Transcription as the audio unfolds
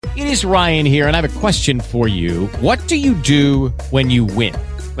It is Ryan here, and I have a question for you. What do you do when you win?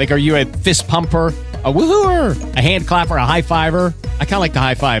 Like, are you a fist pumper, a woohooer, a hand clapper, a high fiver? I kind of like the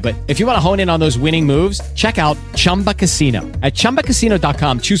high five, but if you want to hone in on those winning moves, check out Chumba Casino. At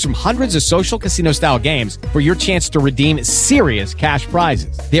ChumbaCasino.com, choose from hundreds of social casino-style games for your chance to redeem serious cash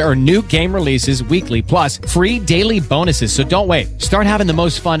prizes. There are new game releases weekly, plus free daily bonuses. So don't wait. Start having the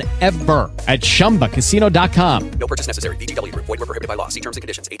most fun ever at ChumbaCasino.com. No purchase necessary. VGW. Void where prohibited by law. See terms and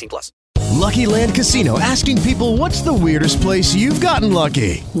conditions. 18+. Lucky Land Casino, asking people, what's the weirdest place you've gotten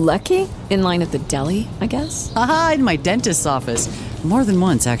lucky? Lucky? In line at the deli, I guess? Aha, in my dentist's office. More than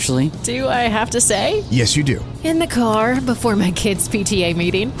once, actually. Do I have to say? Yes, you do. In the car before my kids' PTA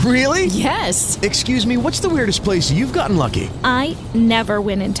meeting. Really? Yes. Excuse me, what's the weirdest place you've gotten lucky? I never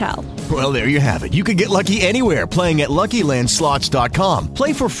win and tell. Well, there you have it. You can get lucky anywhere, playing at LuckyLandSlots.com.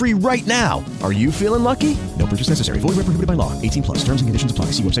 Play for free right now. Are you feeling lucky? No purchase necessary. Void where prohibited by law. 18+. Terms and conditions apply.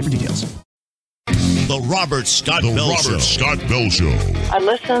 See website for details. The Robert Scott Bell Show. I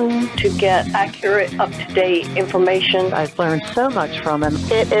listen to get accurate, up-to-date information. I've learned so much from him.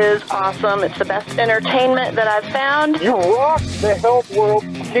 It is awesome. It's the best entertainment that I've found. You rock the health world.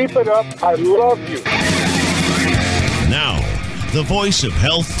 Keep it up. I love you. Now, the voice of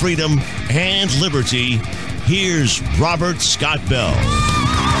health, freedom, and liberty, here's Robert Scott Bell.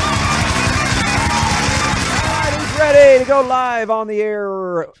 Ready to go live on the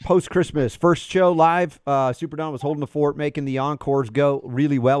air post-Christmas. First show live. Super Don was holding the fort, making the encores go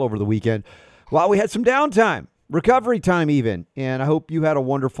really well over the weekend. While we had some downtime, recovery time even, and I hope you had a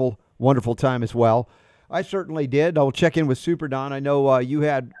wonderful, wonderful time as well. I certainly did. I'll check in with Super Don. I know you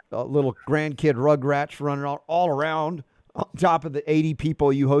had little grandkid rugrats running all around on top of the 80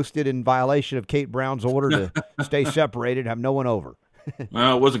 people you hosted in violation of Kate Brown's order to stay separated, have no one over.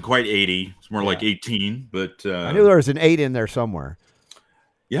 Well, it wasn't quite 80. It's more like 18, but I knew there was an 8 in there somewhere.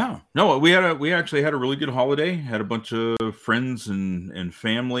 Yeah. No, we actually had a really good holiday. Had a bunch of friends and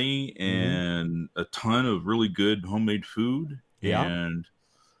family and a ton of really good homemade food. Yeah. And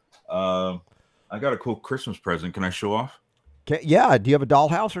I got a cool Christmas present. Can I show off? Yeah. Do you have a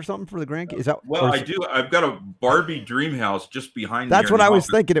dollhouse or something for the grandkids? I do. I've got a Barbie dream house just behind me. That's what I was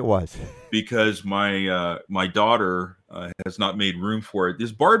thinking it was. Because my daughter has not made room for it.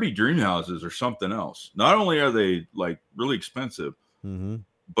 These Barbie dream houses are something else. Not only are they like really expensive,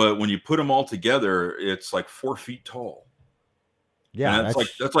 but when you put them all together, it's like 4 feet tall. Yeah, and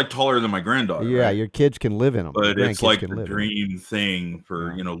that's like taller than my granddaughter. Yeah, right? Your kids can live in them. But it's like the dream thing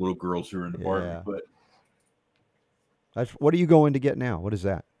for little girls who are into Barbie. But what are you going to get now? What is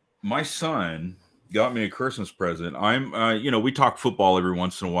that? My son got me a Christmas present. I'm, we talk football every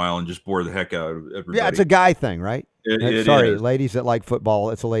once in a while and just bore the heck out of everybody. Yeah, it's a guy thing, right? Sorry, ladies that like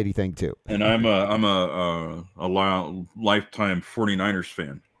football, it's a lady thing too. And I'm a lifetime 49ers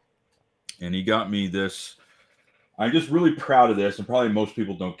fan. And he got me this. I'm just really proud of this, and probably most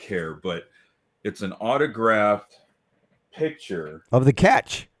people don't care, but it's an autographed picture of the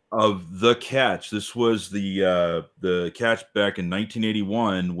catch. This was the catch back in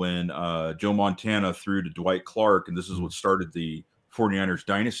 1981 when Joe Montana threw to Dwight Clark, and this is what started the 49ers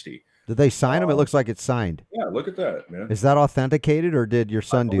dynasty. Did they sign him? It looks like it's signed. Yeah, look at that, man. Is that authenticated, or did your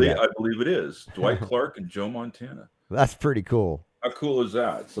son do that? I believe it is. Dwight Clark and Joe Montana. That's pretty cool. How cool is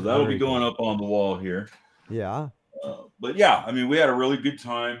that? So that'll be going up on the wall here. Yeah. But yeah, I mean, we had a really good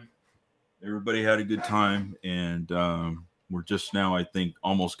time. Everybody had a good time, and we're just now, I think,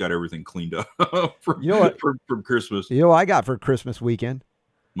 almost got everything cleaned up from Christmas. You know what I got for Christmas weekend?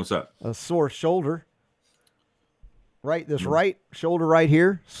 What's that? A sore shoulder. Right shoulder right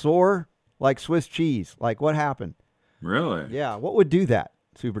here, sore like Swiss cheese. Like, what happened? Really? Yeah. What would do that,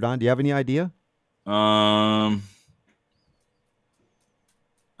 Super Don? Do you have any idea? I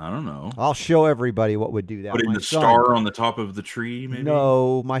don't know. I'll show everybody what would do that. Putting the star on the top of the tree, maybe?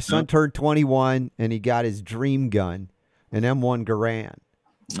 No, my son turned 21, and he got his dream gun, an M1 Garand.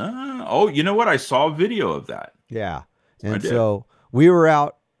 You know what? I saw a video of that. Yeah. And so we were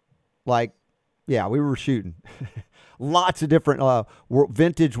out, we were shooting. Lots of different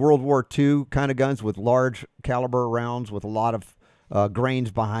vintage World War II kind of guns with large caliber rounds with a lot of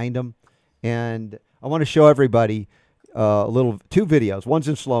grains behind them. And I want to show everybody two videos. One's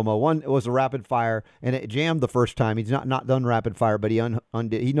in slow-mo. One was a rapid fire, and it jammed the first time. He's not done rapid fire, but he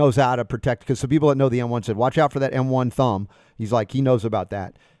knows how to protect, because some people that know the M1 said, watch out for that M1 thumb. He's like, he knows about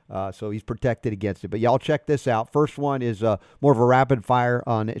that. So he's protected against it. But y'all check this out. First one is more of a rapid fire.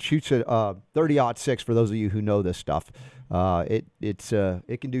 It shoots at 30-06 for those of you who know this stuff. It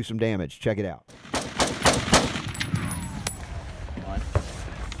can do some damage. Check it out.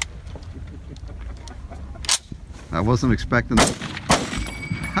 I wasn't expecting that.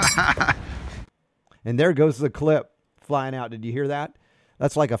 And there goes the clip flying out. Did you hear that?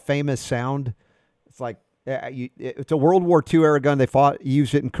 That's like a famous sound. It's like it's a World War II era gun. They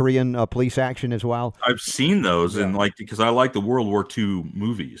used it in Korean police action as well. I've seen those, and because I like the World War II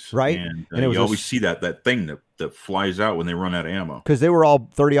movies, right? And, and you always see that thing that flies out when they run out of ammo. Because they were all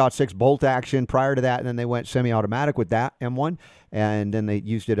 30-06 bolt action prior to that, and then they went semi-automatic with that M1, and then they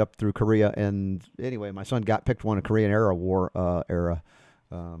used it up through Korea. And anyway, my son picked one, a Korean era war era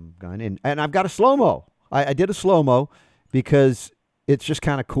gun, and I've got a slow-mo. I did a slow-mo because it's just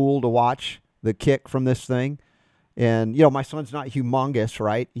kind of cool to watch the kick from this thing. And, my son's not humongous,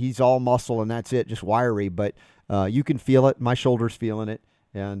 right? He's all muscle and that's it, just wiry. But you can feel it. My shoulder's feeling it.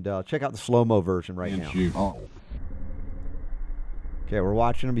 And check out the slow-mo version right now. Okay, we're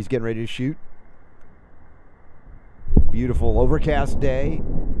watching him. He's getting ready to shoot. Beautiful overcast day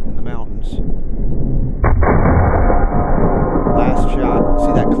in the mountains. Last shot.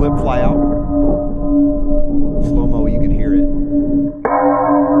 See that clip fly out? Slow-mo, you can hear it.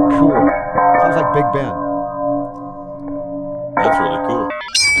 Cool. Sounds like Big Ben. That's really cool.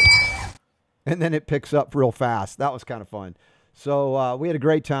 And then it picks up real fast. That was kind of fun. So we had a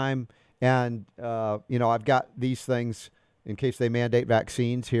great time. And, I've got these things in case they mandate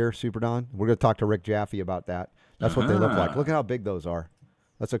vaccines here, Super Don. We're going to talk to Rick Jaffee about that. That's what they look like. Look at how big those are.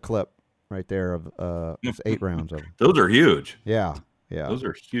 That's a clip right there of it's 8 rounds of them. Those are huge. Yeah. Those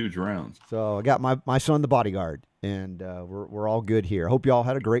are huge rounds. So I got my son the bodyguard, and we're all good here. Hope you all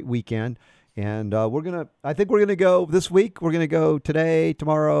had a great weekend. And I think we're gonna go this week. We're gonna go today,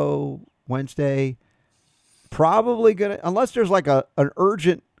 tomorrow, Wednesday. Probably unless there's like an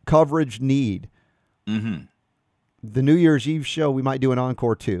urgent coverage need. Mm-hmm. The New Year's Eve show, we might do an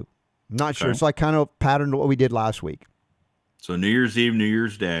encore too. I'm not sure. It's like kind of patterned to what we did last week. So New Year's Eve, New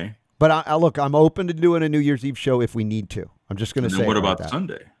Year's Day. But look, I'm open to doing a New Year's Eve show if we need to. I'm just going to say. What about that.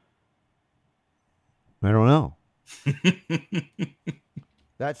 Sunday? I don't know.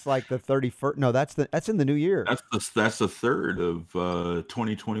 That's like the 31st. No, that's in the new year. That's the 3rd of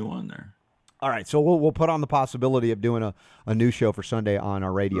 2021 there. All right, so we'll put on the possibility of doing a new show for Sunday on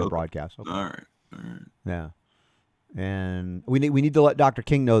our radio broadcast. Okay. All right. Yeah. And we need to let Dr.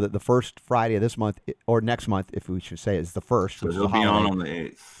 King know that the first Friday of this month, or next month, if we should say, is the 1st. So he'll be on the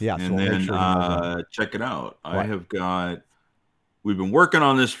 8th. Yeah, and so we'll then make sure check it out. We've been working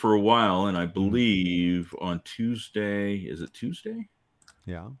on this for a while, and I believe on Tuesday, is it Tuesday?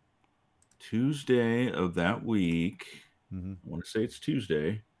 Yeah. Tuesday of that week, I want to say it's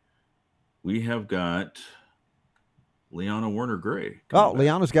Tuesday, we have got Liana Werner Gray.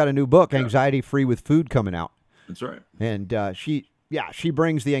 Liana's got a new book, Anxiety Free with Food, coming out. That's right. And she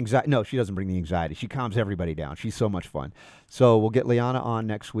brings the anxiety. No, she doesn't bring the anxiety. She calms everybody down. She's so much fun. So we'll get Liana on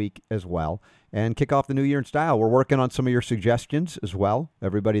next week as well and kick off the new year in style. We're working on some of your suggestions as well.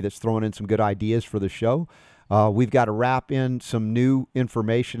 Everybody that's throwing in some good ideas for the show. We've got to wrap in some new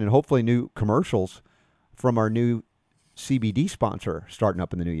information and hopefully new commercials from our new CBD sponsor starting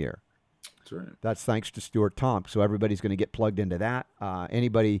up in the new year. That's right. That's thanks to Stuart Tomk. So everybody's going to get plugged into that.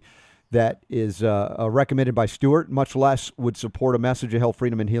 Anybody that is recommended by Stuart, much less would support a message of health,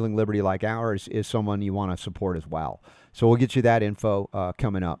 freedom, and healing liberty like ours, is someone you want to support as well. So we'll get you that info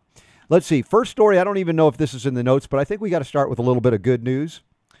coming up. Let's see. First story, I don't even know if this is in the notes, but I think we got to start with a little bit of good news.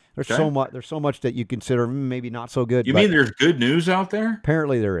 There's so much that you consider maybe not so good. You mean there's good news out there?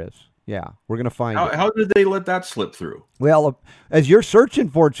 Apparently there is. Yeah, we're going to find it. How did they let that slip through? Well, as you're searching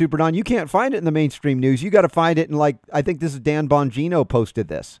for it, Super Don, you can't find it in the mainstream news. You got to find it in, I think this is Dan Bongino posted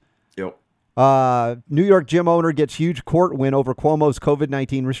this. Yep. New York gym owner gets huge court win over Cuomo's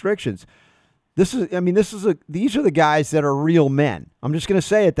COVID-19 restrictions. These are the guys that are real men. I'm just going to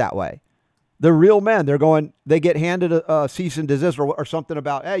say it that way. They're real men. They get handed a cease and desist or something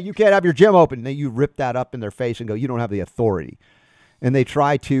about, hey, you can't have your gym open. And then you rip that up in their face and go, you don't have the authority. And they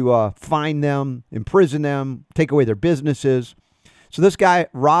try to fine them, imprison them, take away their businesses. So this guy,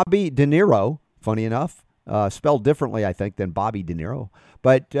 Robbie De Niro, funny enough, spelled differently, I think, than Bobby De Niro,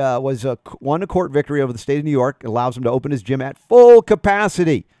 but won a court victory over the state of New York. It allows him to open his gym at full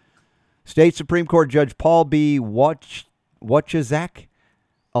capacity. State Supreme Court Judge Paul B. Wojciech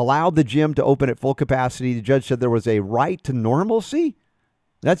allowed the gym to open at full capacity. The judge said there was a right to normalcy.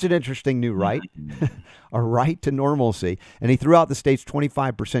 That's an interesting new right, a right to normalcy. And he threw out the state's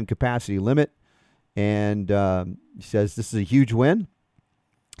 25% capacity limit. And he says this is a huge win.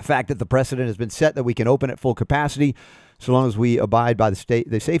 The fact that the precedent has been set that we can open at full capacity so long as we abide by the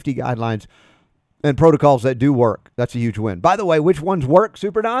safety guidelines and protocols that do work. That's a huge win. By the way, which ones work,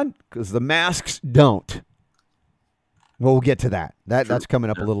 Super Don? Because the masks don't. Well, we'll get to that. That's coming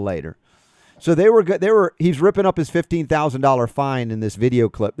up a little later. So they were good. He's ripping up his $15,000 fine in this video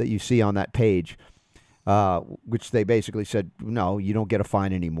clip that you see on that page, which they basically said, no, you don't get a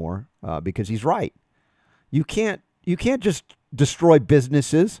fine anymore, because he's right. You can't just destroy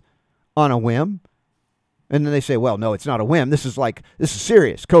businesses on a whim. And then they say, well, no, it's not a whim. This is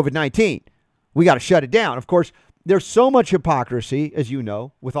serious. COVID-19. We got to shut it down. Of course, there's so much hypocrisy, as you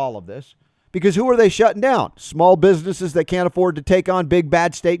know, with all of this, because who are they shutting down? Small businesses that can't afford to take on big,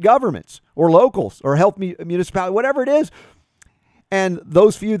 bad state governments or locals or health municipality, whatever it is. And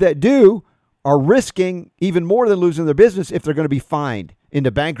those few that do are risking even more than losing their business if they're going to be fined into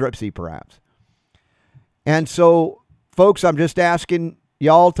bankruptcy, perhaps. And so, folks, I'm just asking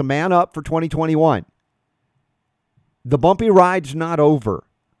y'all to man up for 2021. The bumpy ride's not over.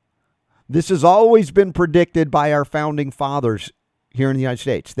 This has always been predicted by our founding fathers here in the United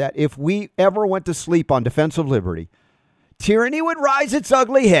States, that if we ever went to sleep on defense of liberty, tyranny would rise its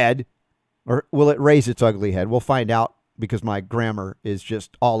ugly head. Or will it raise its ugly head? We'll find out, because my grammar is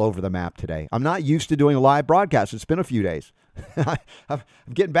just all over the map today. I'm not used to doing a live broadcast. It's been a few days. I'm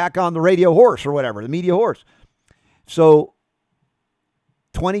getting back on the radio horse or whatever, the media horse. So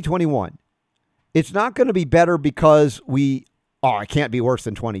 2021, it's not going to be better because it can't be worse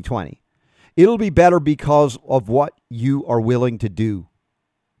than 2020. It'll be better because of what you are willing to do.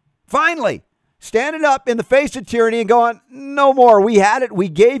 Finally, standing up in the face of tyranny and going, no more. We had it. We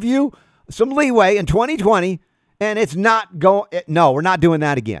gave you some leeway in 2020, and it's not going. No, we're not doing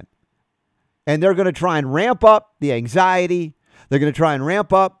that again. And they're going to try and ramp up the anxiety. They're going to try and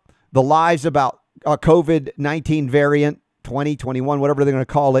ramp up the lies about a COVID-19 variant, 2021, whatever they're going to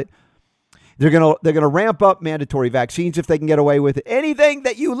call it. They're going to ramp up mandatory vaccines if they can get away with it. Anything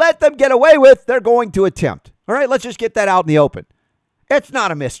that you let them get away with, they're going to attempt. All right, let's just get that out in the open. It's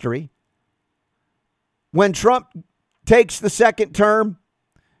not a mystery. When Trump takes the second term,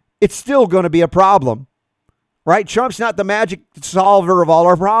 it's still going to be a problem, right? Trump's not the magic solver of all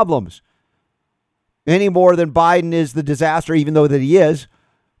our problems any more than Biden is the disaster, even though that he is.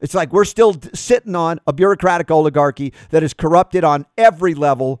 It's like we're still sitting on a bureaucratic oligarchy that is corrupted on every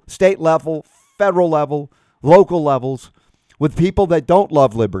level, state level, federal level, local levels, with people that don't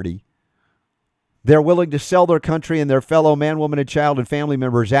love liberty. They're willing to sell their country and their fellow man, woman, and child and family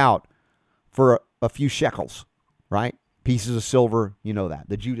members out for a few shekels, right? Pieces of silver, you know that,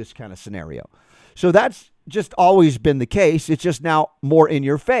 the Judas kind of scenario. So that's just always been the case. It's just now more in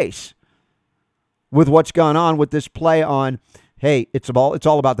your face with what's gone on with this play on, hey, it's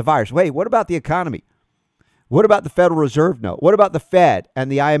all about the virus. Wait, what about the economy? What about the Federal Reserve note? What about the Fed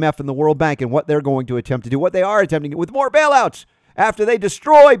and the IMF and the World Bank and what they're going to attempt to do, what they are attempting with more bailouts after they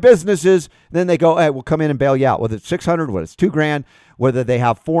destroy businesses? Then they go, hey, we'll come in and bail you out, whether it's $600, whether it's $2,000, whether they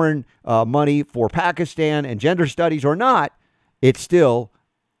have foreign money for Pakistan and gender studies or not. It's still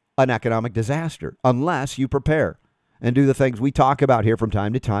an economic disaster unless you prepare and do the things we talk about here from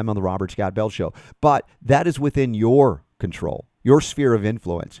time to time on the Robert Scott Bell Show. But that is within your control, your sphere of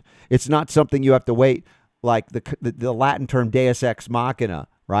influence. It's not something you have to wait, like the Latin term deus ex machina,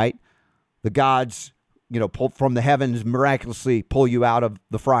 right? The gods, pull from the heavens, miraculously pull you out of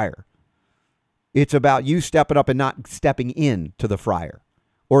the fryer. It's about you stepping up and not stepping into the fryer.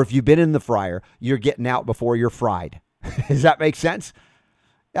 Or if you've been in the fryer, you're getting out before you're fried. Does that make sense?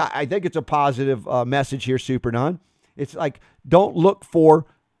 Yeah, I think it's a positive message here, Super Don. It's like, don't look for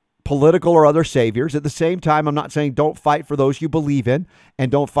political or other saviors. At the same time, I'm not saying don't fight for those you believe in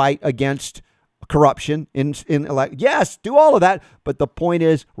and don't fight against corruption yes, do all of that. But the point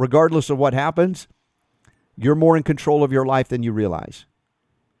is, regardless of what happens, you're more in control of your life than you realize.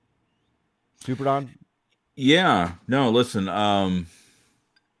 Super Don? Yeah. No, listen,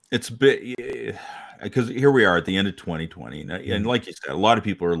 it's a bit, because here we are at the end of 2020. And like you said, a lot of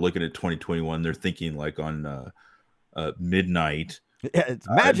people are looking at 2021. They're thinking like on midnight. Yeah, it's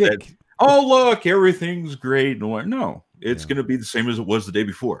magic. Oh, look, everything's great. No, it's going to be the same as it was the day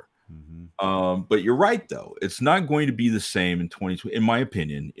before. Mm-hmm. But you're right, though. It's not going to be the same in 2020, in my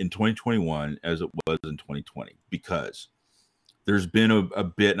opinion, in 2021 as it was in 2020, because there's been a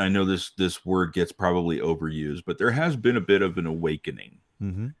bit, and I know this word gets probably overused, but there has been a bit of an awakening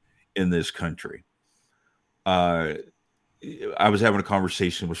in this country. I was having a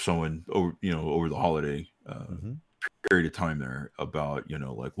conversation with someone over the holiday period of time there about,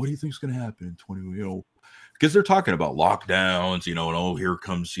 like, what do you think is going to happen in 20, because they're talking about lockdowns, and here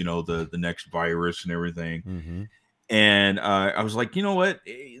comes, the next virus and everything. And I was like, you know what?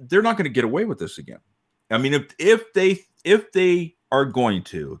 They're not going to get away with this again. I mean, if they are going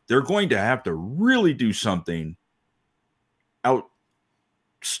to, they're going to have to really do something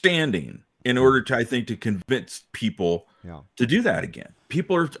outstanding in order to, I think, to convince people to do that again.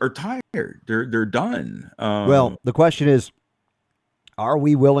 People are tired. They're done. Well, the question is, are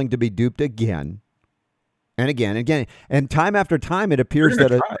we willing to be duped again and again and again? And time after time, it appears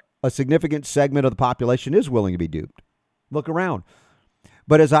that a significant segment of the population is willing to be duped. Look around.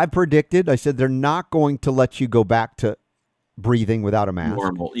 But as I predicted, I said they're not going to let you go back to breathing without a mask.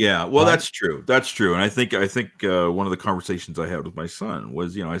 Normal. Yeah. Well, that's true. That's true. And I think one of the conversations I had with my son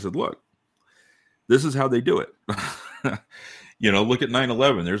was, I said, look, this is how they do it. Look at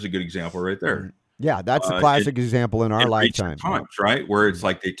 9/11. There's a good example right there. Yeah, that's a classic example in our lifetime. Times, right? Where it's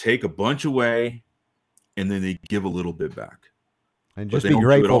like they take a bunch away and then they give a little bit back. And just be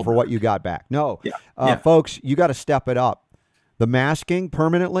grateful for what you got back. No, folks, you got to step it up. The masking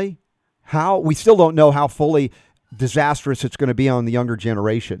permanently, we still don't know how fully disastrous it's going to be on the younger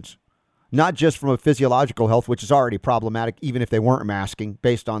generations. Not just from a physiological health, which is already problematic, even if they weren't masking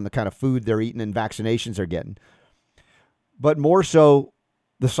based on the kind of food they're eating and vaccinations they're getting. But more so,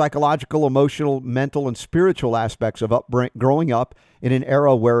 the psychological, emotional, mental, and spiritual aspects of growing up in an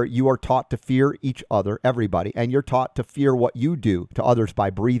era where you are taught to fear each other, everybody, and you're taught to fear what you do to others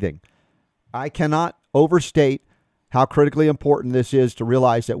by breathing. I cannot overstate how critically important this is to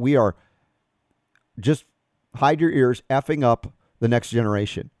realize that we are, just hide your ears, effing up the next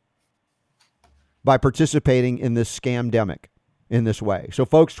generation by participating in this scamdemic in this way. So,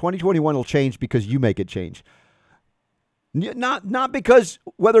 folks, 2021 will change because you make it change. Not because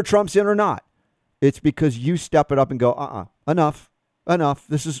whether Trump's in or not. It's because you step it up and go, enough.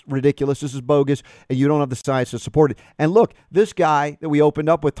 This is ridiculous. This is bogus. And you don't have the science to support it. And look, this guy that we opened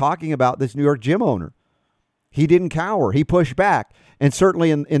up with talking about, this New York gym owner, he didn't cower. He pushed back. And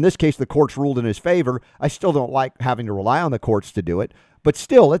certainly in this case, the courts ruled in his favor. I still don't like having to rely on the courts to do it. But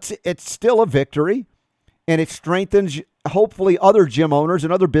still, it's still a victory. And it strengthens, hopefully, other gym owners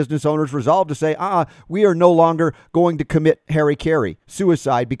and other business owners' resolve to say, we are no longer going to commit Harry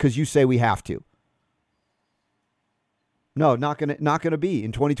suicide because you say we have to. No, not gonna be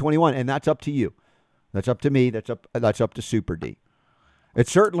in 2021, and that's up to you. That's up to me. That's up to Super D.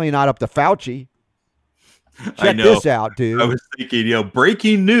 It's certainly not up to Fauci. Check this out, dude. I was thinking,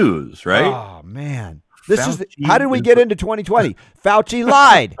 breaking news, right? Oh man, how did we get into 2020? Fauci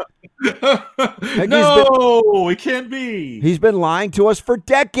lied. No, it can't be. He's been lying to us for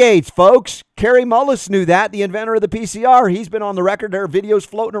decades, folks. Kerry Mullis knew that, the inventor of the PCR. He's been on the record. There are videos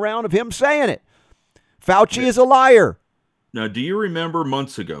floating around of him saying it. Fauci is a liar. Now, do you remember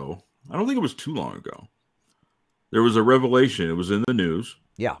months ago? I don't think it was too long ago. There was a revelation. It was in the news.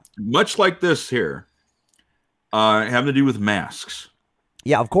 Yeah. Much like this here, having to do with masks.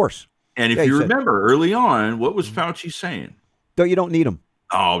 Yeah, of course. And if you remember early on, what was Fauci saying? You don't need them.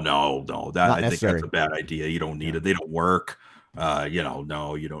 Oh, no. I think that's a bad idea. You don't need it. They don't work.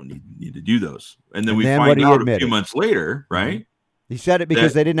 No, you don't need to do those. And then we find out a few months later, right? He said it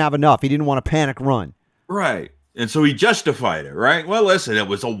because they didn't have enough. He didn't want a panic run. Right. And so he justified it, right? Well, listen, it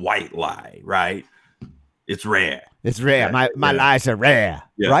was a white lie, right? It's rare. It's rare. My lies are rare,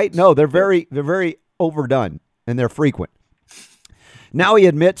 right? No, they're very overdone, and they're frequent. Now he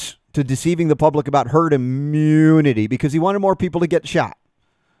admits to deceiving the public about herd immunity because he wanted more people to get shot.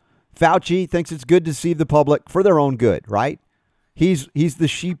 Fauci thinks it's good to deceive the public for their own good, right? He's the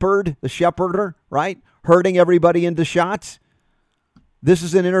shepherder, right? Herding everybody into shots. This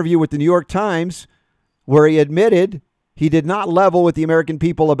is an interview with the New York Times where he admitted he did not level with the American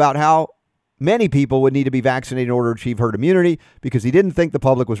people about how many people would need to be vaccinated in order to achieve herd immunity because he didn't think the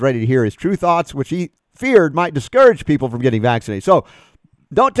public was ready to hear his true thoughts, which he feared might discourage people from getting vaccinated. So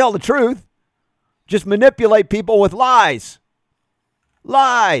don't tell the truth. Just manipulate people with lies.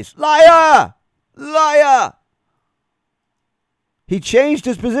 Lies. Liar. Liar. He changed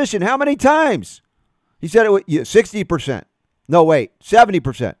his position how many times? He said it was 60%. No, wait.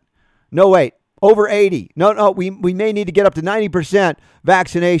 70%. No, wait. Over 80. No, we may need to get up to 90%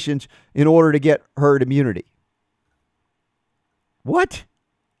 vaccinations in order to get herd immunity. What?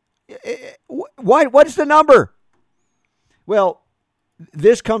 What is the number? Well,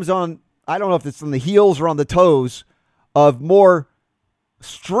 this comes on, I don't know if it's on the heels or on the toes of more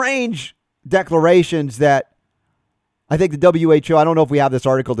strange declarations that I think the WHO, I don't know if we have this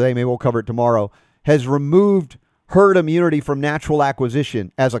article today, maybe we'll cover it tomorrow, has removed herd immunity from natural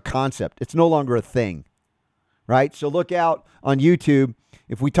acquisition as a concept. It's no longer a thing, right? So look out on YouTube.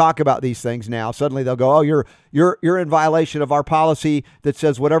 If we talk about these things now, suddenly they'll go, oh, you're in violation of our policy that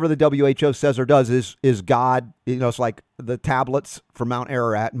says whatever the WHO says or does is God. It's like the tablets from Mount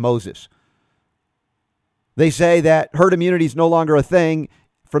Ararat and Moses. They say that herd immunity is no longer a thing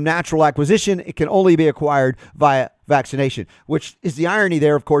from natural acquisition. It can only be acquired via vaccination, which is the irony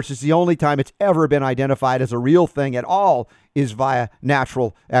there, of course, is the only time it's ever been identified as a real thing at all is via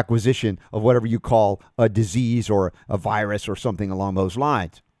natural acquisition of whatever you call a disease or a virus or something along those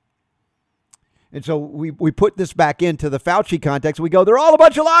lines. And so we put this back into the Fauci context. We go, they're all a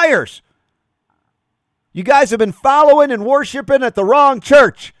bunch of liars. You guys have been following and worshiping at the wrong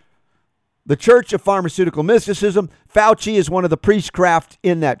church. The church of pharmaceutical mysticism. Fauci is one of the priestcraft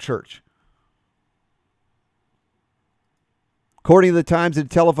in that church. According to the Times, in a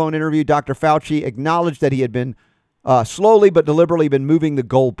telephone interview, Dr. Fauci acknowledged that he had been slowly but deliberately been moving the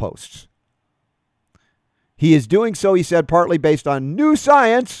goalposts. He is doing so, he said, partly based on new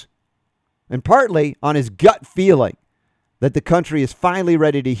science and partly on his gut feeling that the country is finally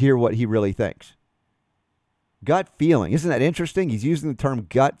ready to hear what he really thinks. Gut feeling. Isn't that interesting? He's using the term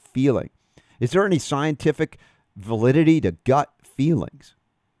gut feeling. Is there any scientific validity to gut feelings?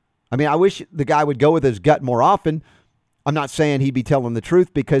 I mean, I wish the guy would go with his gut more often. I'm not saying he'd be telling the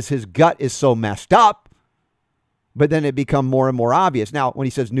truth because his gut is so messed up, but then it become more and more obvious. Now, when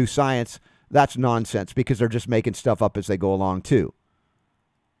he says new science, that's nonsense because they're just making stuff up as they go along too.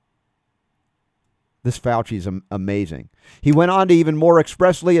 This Fauci is amazing. He went on to even more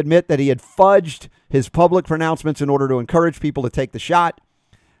expressly admit that he had fudged his public pronouncements in order to encourage people to take the shot.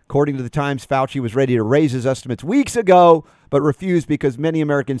 According to the Times, Fauci was ready to raise his estimates weeks ago, but refused because many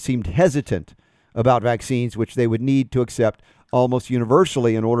Americans seemed hesitant about vaccines, which they would need to accept almost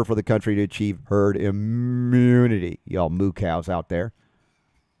universally in order for the country to achieve herd immunity. Y'all moo cows out there.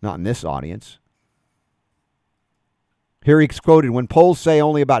 Not in this audience. Here he's quoted, when polls say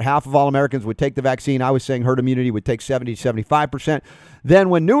only about half of all Americans would take the vaccine, I was saying herd immunity would take 70 to 75%. Then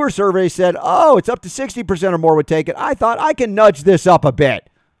when newer surveys said, oh, it's up to 60% or more would take it, I thought I can nudge this up a bit.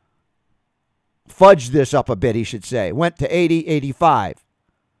 Fudge this up a bit, he should say. Went to 80, 85.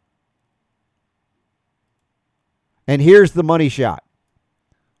 And here's the money shot.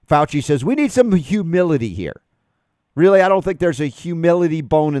 Fauci says, we need some humility here. Really, I don't think there's a humility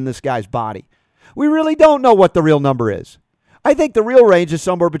bone in this guy's body. We really don't know what the real number is. I think the real range is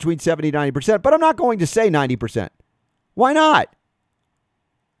somewhere between 70 and 90%, but I'm not going to say 90%. Why not?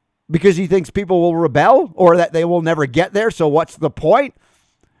 Because he thinks people will rebel or that they will never get there, so what's the point?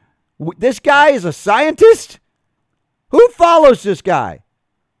 This guy is a scientist? Who follows this guy?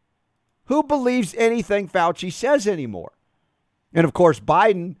 Who believes anything Fauci says anymore? And of course,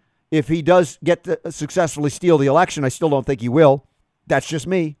 Biden, if he does get to successfully steal the election, I still don't think he will. That's just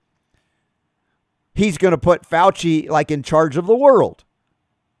me. He's going to put Fauci like in charge of the world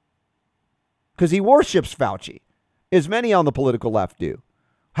because he worships Fauci, as many on the political left do.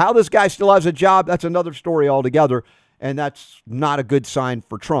 How this guy still has a job, that's another story altogether, and that's not a good sign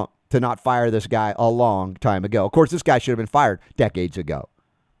for Trump to not fire this guy a long time ago. Of course, this guy should have been fired decades ago,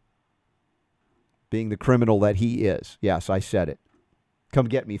 being the criminal that he is. Yes, I said it. Come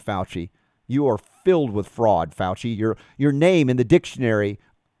get me, Fauci. You are filled with fraud, Fauci. Your name in the dictionary,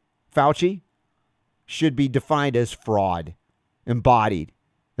 Fauci, should be defined as fraud, embodied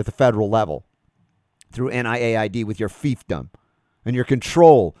at the federal level through NIAID with your fiefdom and your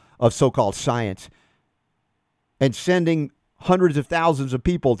control of so-called science and sending hundreds of thousands of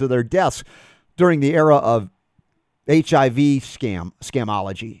people to their deaths during the era of HIV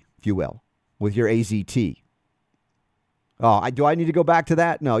scamology, if you will, with your AZT. Oh, do I need to go back to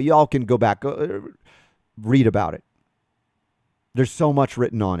that? No, y'all can go back, read about it. There's so much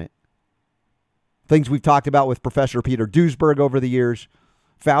written on it. Things we've talked about with Professor Peter Duesberg over the years,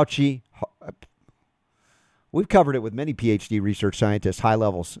 Fauci. We've covered it with many PhD research scientists, high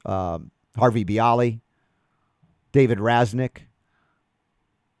levels. Harvey Bialy, David Rasnick.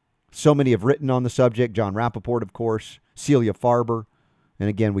 So many have written on the subject. John Rappaport, of course. Celia Farber. And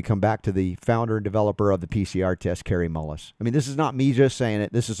again, we come back to the founder and developer of the PCR test, Carrie Mullis. I mean, this is not me just saying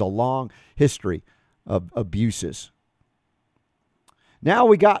it. This is a long history of abuses. Now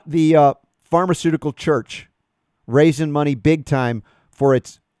we got the pharmaceutical church raising money big time for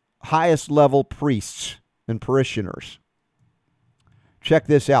its highest level priests and parishioners. Check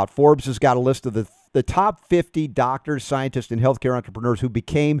this out. Forbes has got a list of the top 50 doctors, scientists, and healthcare entrepreneurs who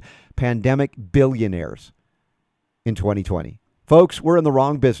became pandemic billionaires in 2020. Folks, we're in the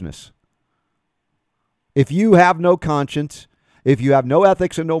wrong business. If you have no conscience, if you have no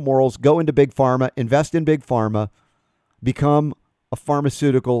ethics and no morals, go into big pharma, invest in big pharma, become a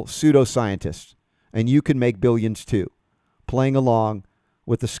pharmaceutical pseudoscientist, and you can make billions too, playing along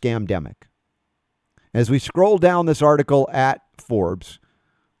with the scamdemic. As we scroll down this article at Forbes,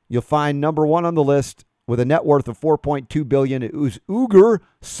 you'll find number one on the list with a net worth of $4.2 billion is Ugur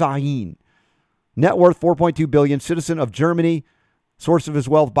Sahin. Net worth $4.2 billion, citizen of Germany, Source of his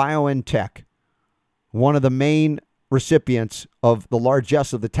wealth, BioNTech, one of the main recipients of the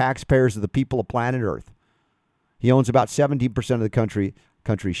largesse of the taxpayers of the people of planet Earth. He owns about 17% of the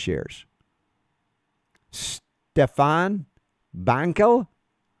country's shares. Stéphane Bankel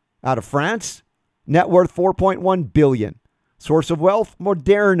out of France, net worth $4.1 billion. Source of wealth,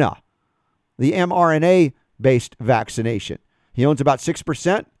 Moderna, the mRNA-based vaccination. He owns about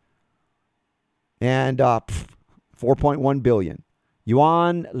 6% and $4.1 billion.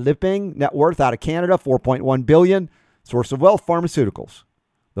 Yuan Liping, net worth out of Canada, $4.1 billion. Source of wealth, pharmaceuticals.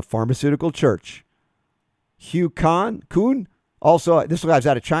 The Pharmaceutical Church. Hugh Kuhn, also, this guy's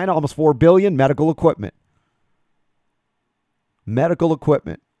out of China, almost $4 billion. Medical equipment. Medical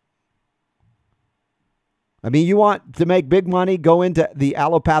equipment. I mean, you want to make big money, go into the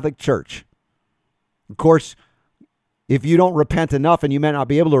allopathic church. Of course, if you don't repent enough, and you may not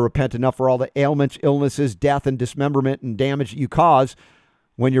be able to repent enough for all the ailments, illnesses, death, and dismemberment and damage that you cause,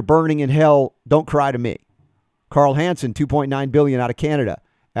 when you're burning in hell, don't cry to me. Carl Hansen, $2.9 billion out of Canada.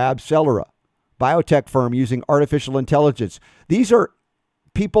 AbCellera, biotech firm using artificial intelligence. These are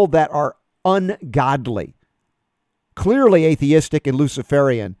people that are ungodly, clearly atheistic and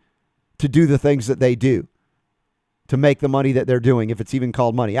Luciferian, to do the things that they do, to make the money that they're doing, if it's even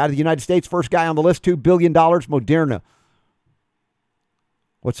called money. Out of the United States, first guy on the list, $2 billion, Moderna.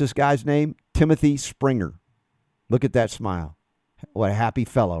 What's this guy's name? Timothy Springer. Look at that smile. What a happy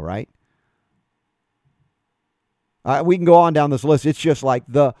fellow, right? We can go on down this list. It's just like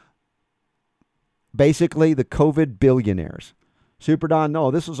basically the COVID billionaires. Super Don, no,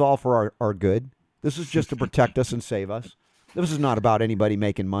 this is all for our good. This is just to protect us and save us. This is not about anybody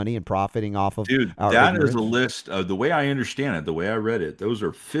making money and profiting off of our that ignorance. is a list of, the way I understand it, the way I read it, those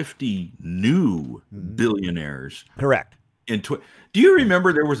are 50 new billionaires. Correct. Do you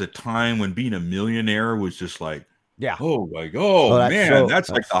remember there was a time when being a millionaire was just like, yeah, oh my God, that's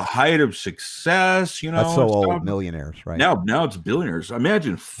like the height of success, you know? That's so old, millionaires, right? Now it's billionaires.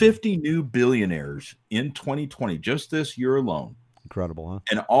 Imagine 50 new billionaires in 2020, just this year alone. Incredible, huh?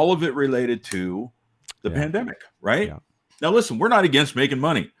 And all of it related to the pandemic, right? Yeah. Now, listen, we're not against making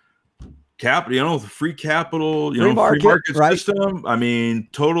money. The free capital, free market system. I mean,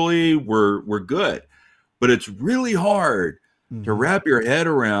 totally, we're good. But it's really hard to wrap your head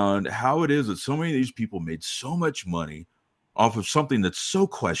around how it is that so many of these people made so much money off of something that's so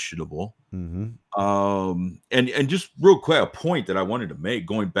questionable. And just real quick, a point that I wanted to make,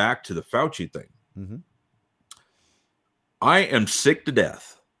 going back to the Fauci thing. I am sick to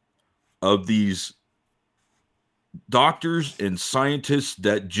death of these doctors and scientists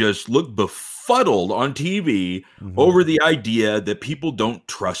that just look befuddled on TV over the idea that people don't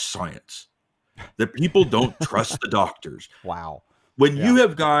trust science, that people don't trust the doctors. Wow. When you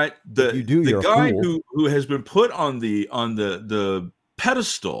have got the guy who has been put on the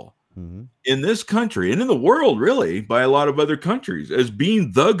pedestal in this country and in the world, really, by a lot of other countries as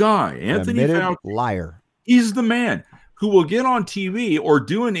being the guy, Anthony Fauci, liar. He's the man who will get on TV or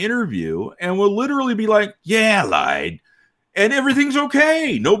do an interview and will literally be like, yeah, I lied. And everything's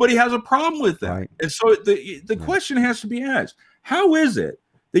okay. Nobody has a problem with that. Right. And so the question has to be asked, how is it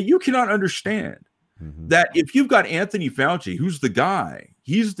that you cannot understand that if you've got Anthony Fauci, who's the guy,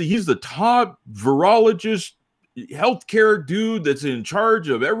 he's the top virologist, healthcare dude that's in charge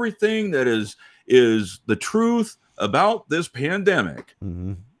of everything that is the truth about this pandemic.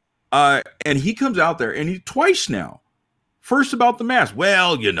 And he comes out there and he twice now. First about the mask.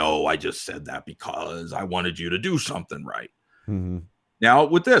 Well, I just said that because I wanted you to do something right. Now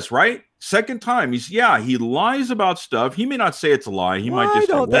with this, right? Second time, he lies about stuff. He may not say it's a lie. He might just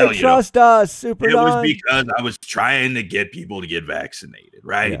don't say, they trust us, Super It Don? was because I was trying to get people to get vaccinated,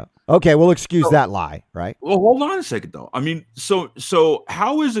 right? Yeah. Okay, we'll excuse that lie, right? Well, hold on a second, though. I mean, so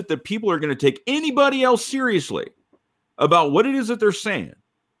how is it that people are going to take anybody else seriously about what it is that they're saying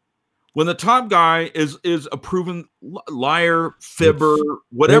when the top guy is a proven liar, fibber,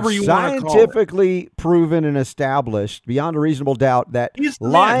 whatever you want to call it? Scientifically proven and established beyond a reasonable doubt that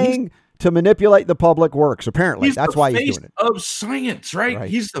lying to manipulate the public works. Apparently, that's why he's doing it. Of science, right?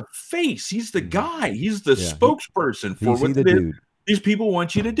 He's the face. He's the guy. He's the spokesperson for what these people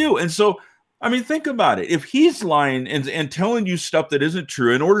want you to do. And so, I mean, think about it. If he's lying and telling you stuff that isn't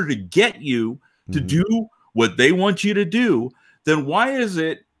true in order to get you to do what they want you to do, then why is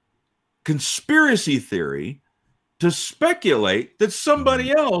it conspiracy theory to speculate that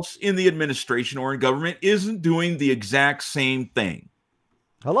somebody else in the administration or in government isn't doing the exact same thing?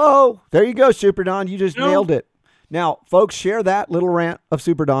 Hello. There you go, Super Don. You just nailed it. Now, folks, share that little rant of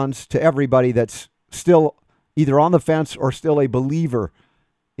Super Don's to everybody that's still either on the fence or still a believer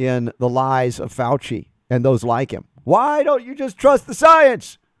in the lies of Fauci and those like him. Why don't you just trust the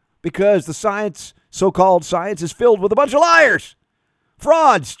science? Because the science, so-called science, is filled with a bunch of liars,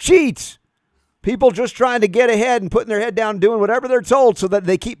 frauds, cheats, people just trying to get ahead and putting their head down and doing whatever they're told so that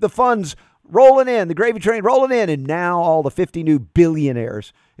they keep the funds rolling in, the gravy train rolling in. And now all the 50 new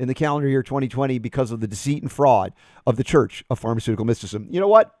billionaires in the calendar year 2020 because of the deceit and fraud of the Church of Pharmaceutical Mysticism. You know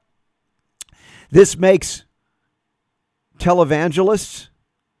what? This makes televangelists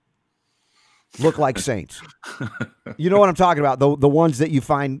look like saints. You know what I'm talking about? The ones that you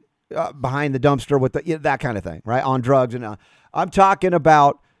find behind the dumpster with that kind of thing, right? On drugs. And I'm talking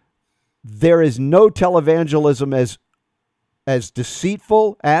about there is no televangelism as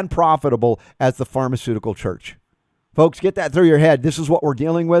deceitful and profitable as the pharmaceutical church. Folks, get that through your head. This is what we're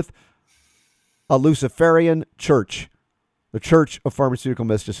dealing with. A Luciferian church. The Church of Pharmaceutical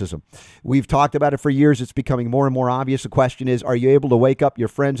Mysticism. We've talked about it for years. It's becoming more and more obvious. The question is, are you able to wake up your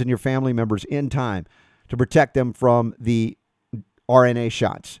friends and your family members in time to protect them from the RNA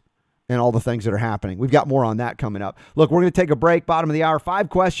shots and all the things that are happening? We've got more on that coming up. Look, we're going to take a break. Bottom of the hour. 5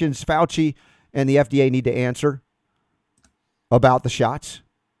 questions Fauci and the FDA need to answer about the shots.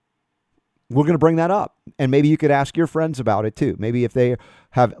 We're going to bring that up. And maybe you could ask your friends about it too. Maybe if they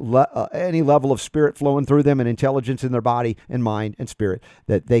have any level of spirit flowing through them and intelligence in their body and mind and spirit,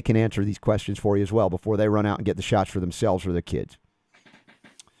 that they can answer these questions for you as well before they run out and get the shots for themselves or their kids.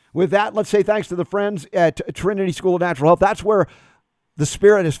 With that, let's say thanks to the friends at Trinity School of Natural Health. That's where the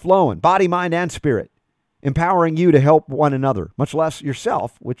spirit is flowing, body, mind, and spirit, empowering you to help one another, much less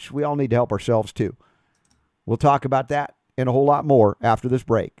yourself, which we all need to help ourselves too. We'll talk about that and a whole lot more after this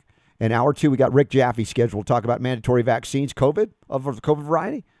break. In hour 2, we got Rick Jaffee scheduled to talk about mandatory vaccines, COVID, of the COVID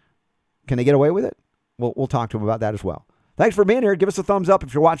variety. Can they get away with it? We'll talk to him about that as well. Thanks for being here. Give us a thumbs up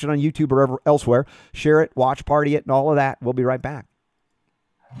if you're watching on YouTube or elsewhere. Share it, watch party it, and all of that. We'll be right back.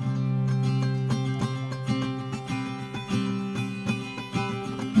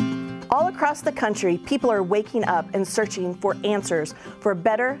 All across the country, people are waking up and searching for answers for a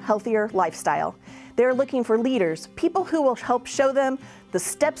better, healthier lifestyle. They're looking for leaders, people who will help show them the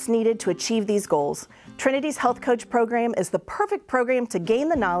steps needed to achieve these goals. Trinity's Health Coach program is the perfect program to gain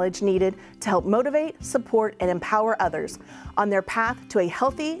the knowledge needed to help motivate, support, and empower others on their path to a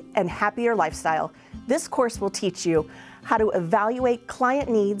healthy and happier lifestyle. This course will teach you how to evaluate client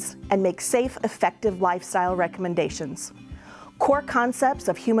needs and make safe, effective lifestyle recommendations. Core concepts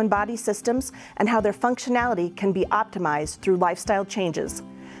of human body systems and how their functionality can be optimized through lifestyle changes.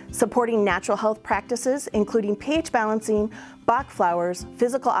 Supporting natural health practices, including pH balancing, Bach flowers,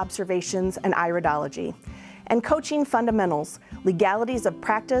 physical observations, and iridology. And coaching fundamentals, legalities of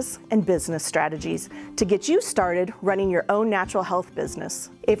practice, and business strategies to get you started running your own natural health business.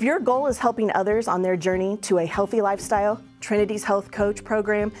 If your goal is helping others on their journey to a healthy lifestyle, Trinity's Health Coach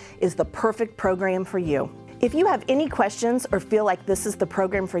program is the perfect program for you. If you have any questions or feel like this is the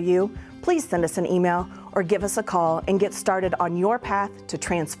program for you, please send us an email or give us a call and get started on your path to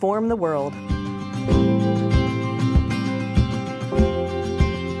transform the world.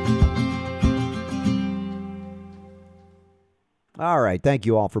 All right. Thank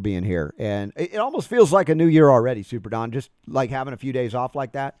you all for being here. And it almost feels like a new year already, Super Don, just like having a few days off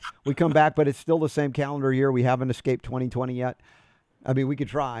like that. We come back, but it's still the same calendar year. We haven't escaped 2020 yet. I mean, we could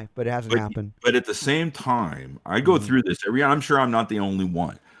try, but it hasn't happened. But at the same time, I go through this every year. I'm sure I'm not the only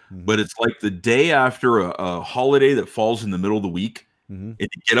one. But it's like the day after a holiday that falls in the middle of the week, and you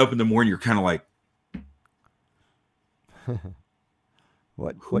get up in the morning, you're kind of like,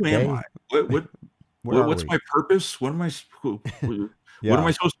 what am day? I? What's my purpose? What am I supposed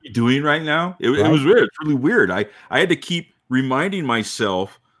to be doing right now? It was weird. It's really weird. I had to keep reminding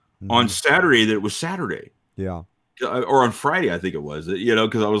myself on Saturday that it was Saturday. Yeah. Or on Friday, I think it was,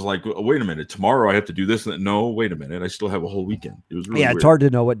 because I was like, wait a minute, tomorrow I have to do this. No, wait a minute. I still have a whole weekend. It was really weird. It's hard to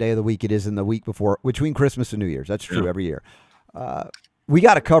know what day of the week it is in the week before, between Christmas and New Year's. That's true every year. We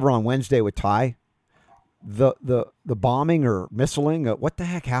got to cover on Wednesday with Ty the bombing or missiling. What the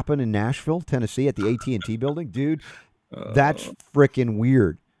heck happened in Nashville, Tennessee at the AT&T building? Dude, that's freaking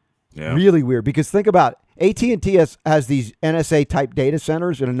weird. Yeah. Really weird. Because think about it. AT&T has these NSA-type data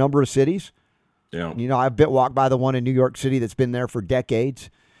centers in a number of cities. Yeah. I've walked by the one in New York City that's been there for decades,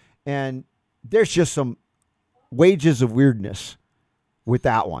 and there's just some wages of weirdness with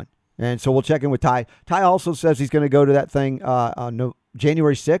that one. And so we'll check in with Ty. Ty also says he's going to go to that thing on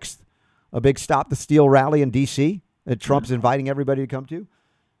January 6th, a big Stop the Steal rally in D.C. that Trump's inviting everybody to come to.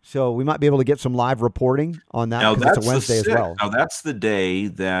 So we might be able to get some live reporting on that because it's a Wednesday as well. Now, that's the day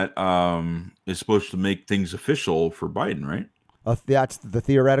that is supposed to make things official for Biden, right? That's the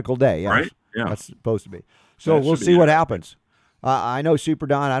theoretical day, yes. Right? Yeah. That's supposed to be. So we'll see what happens. I know, Super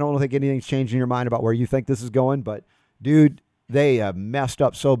Don, I don't think anything's changed in your mind about where you think this is going, but, dude, they have messed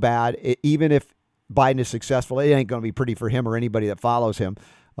up so bad. Even if Biden is successful, it ain't going to be pretty for him or anybody that follows him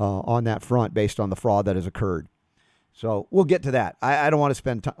on that front based on the fraud that has occurred. So we'll get to that. I don't want to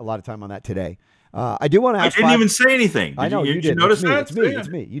spend a lot of time on that today. I do want to ask. I didn't even say anything. I know you did. Notice that? It's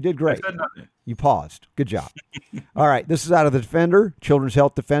me. You did great. I said nothing. You paused. Good job. All right. This is out of the Defender,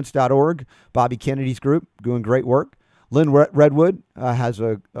 children'shealthdefense.org. Bobby Kennedy's group doing great work. Lynn Redwood has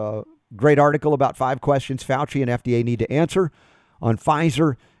a great article about 5 questions Fauci and FDA need to answer on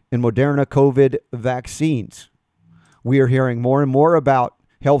Pfizer and Moderna COVID vaccines. We are hearing more and more about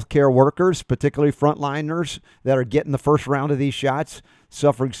healthcare workers, particularly frontliners that are getting the first round of these shots,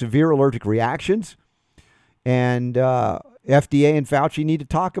 suffering severe allergic reactions. And FDA and Fauci need to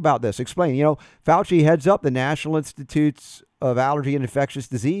talk about this. Explain. Fauci heads up the National Institutes of Allergy and Infectious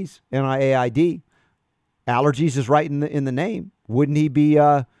Disease, NIAID. Allergies is right in the name. Wouldn't he be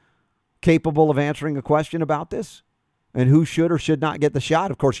capable of answering a question about this? And who should or should not get the shot?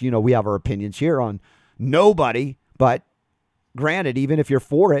 Of course, we have our opinions here on nobody, but granted, even if you're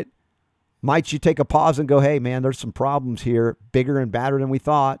for it, might you take a pause and go, hey, man, there's some problems here, bigger and badder than we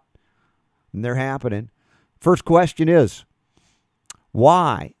thought, and they're happening. First question is,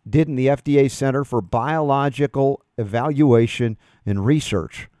 why didn't the FDA Center for Biological Evaluation and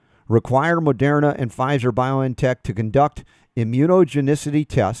Research require Moderna and Pfizer-BioNTech to conduct immunogenicity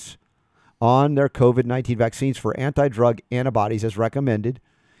tests on their COVID-19 vaccines for anti-drug antibodies as recommended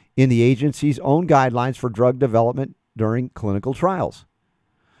in the agency's own guidelines for drug development during clinical trials?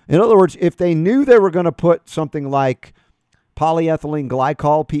 In other words, if they knew they were going to put something like polyethylene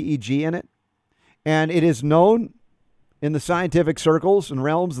glycol, PEG, in it, and it is known in the scientific circles and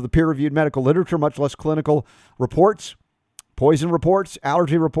realms of the peer-reviewed medical literature, much less clinical reports, poison reports,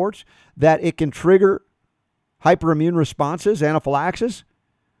 allergy reports, that it can trigger hyperimmune responses, anaphylaxis,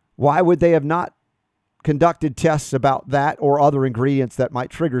 why would they have not conducted tests about that or other ingredients that might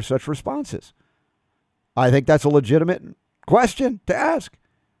trigger such responses? I think that's a legitimate question to ask.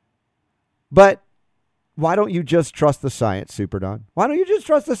 But why don't you just trust the science, Super Don? Why don't you just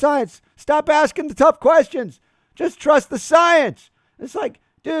trust the science? Stop asking the tough questions. Just trust the science. It's like,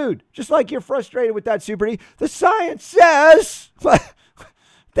 dude, just like you're frustrated with that, Super D, the science says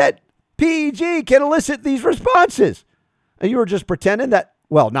that PEG can elicit these responses. And you were just pretending that,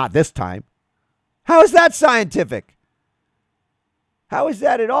 well, not this time. How is that scientific? How is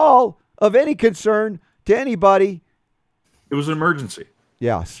that at all of any concern to anybody? It was an emergency.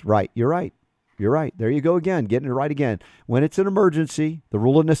 Yes, right. You're right. You're right. There you go again, getting it right again. When it's an emergency, the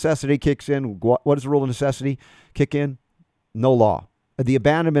rule of necessity kicks in. What does the rule of necessity kick in? No law. The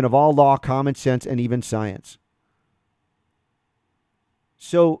abandonment of all law, common sense, and even science.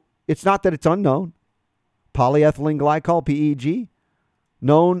 So it's not that it's unknown. Polyethylene glycol, PEG,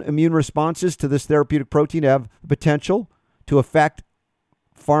 known immune responses to this therapeutic protein have the potential to affect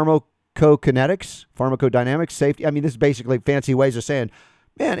pharmacokinetics, pharmacodynamics, safety. I mean, this is basically fancy ways of saying,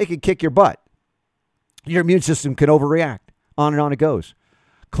 man, it can kick your butt. Your immune system can overreact. On and on it goes.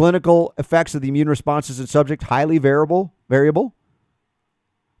 Clinical effects of the immune responses in subject, highly variable.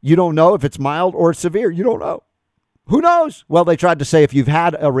 You don't know if it's mild or severe. You don't know. Who knows? Well, they tried to say if you've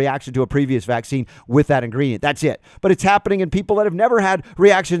had a reaction to a previous vaccine with that ingredient, that's it. But it's happening in people that have never had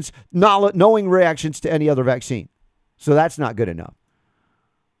reactions, not knowing reactions to any other vaccine. So that's not good enough.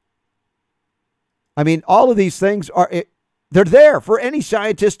 I mean, all of these things they're there for any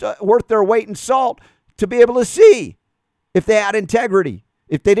scientist worth their weight in salt to be able to see if they had integrity,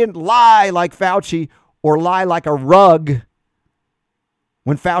 if they didn't lie like Fauci or lie like a rug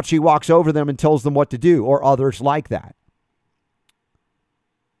when Fauci walks over them and tells them what to do, or others like that.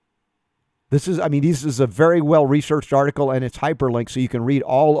 This is a very well-researched article, and it's hyperlinked so you can read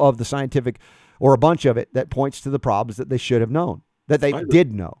all of the scientific, or a bunch of it, that points to the problems that they should have known, that they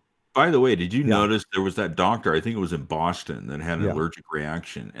did know. By the way, did you notice there was that doctor, I think it was in Boston, that had an allergic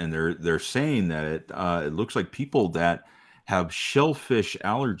reaction, and they're saying that it looks like people that have shellfish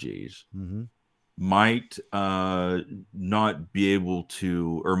allergies might not be able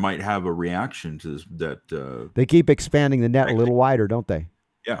to, or might have a reaction to this, that they keep expanding the net a little wider, don't they?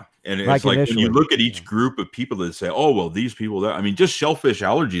 Yeah. And it's like when you look at each group of people that say, oh, well, these people, just shellfish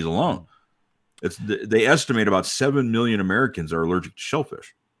allergies alone, they estimate about 7 million Americans are allergic to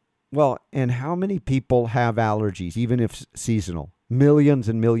shellfish. Well, and how many people have allergies, even if seasonal? Millions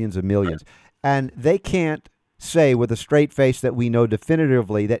and millions and millions. Right. And they can't say with a straight face that we know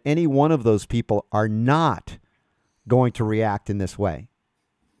definitively that any one of those people are not going to react in this way.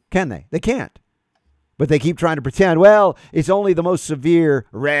 Can they? They can't. But they keep trying to pretend, well, it's only the most severe,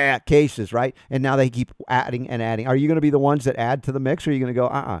 rare cases, right? And now they keep adding and adding. Are you going to be the ones that add to the mix, or are you going to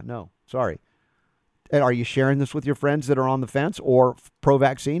go, no, sorry? And are you sharing this with your friends that are on the fence or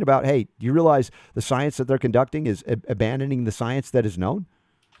pro-vaccine about, hey, do you realize the science that they're conducting is abandoning the science that is known?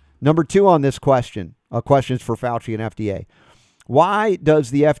 Number 2 on this question, questions for Fauci and FDA. Why does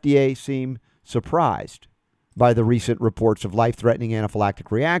the FDA seem surprised by the recent reports of life-threatening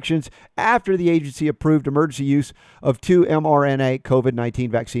anaphylactic reactions after the agency approved emergency use of 2 mRNA COVID-19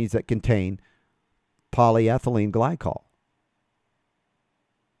 vaccines that contain polyethylene glycol?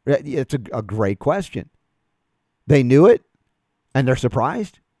 It's a great question. They knew it, and they're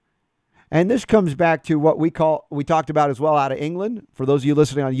surprised. And this comes back to what we talked about as well out of England. For those of you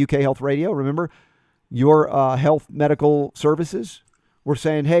listening on UK Health Radio, remember your health medical services were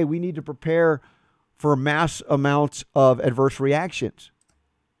saying, hey, we need to prepare for mass amounts of adverse reactions.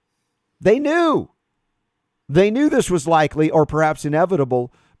 They knew this was likely or perhaps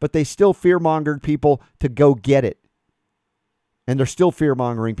inevitable, but they still fear-mongered people to go get it. And they're still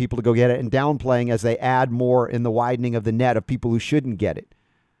fear-mongering people to go get it and downplaying as they add more in the widening of the net of people who shouldn't get it,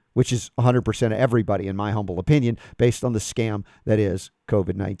 which is 100% of everybody, in my humble opinion, based on the scam that is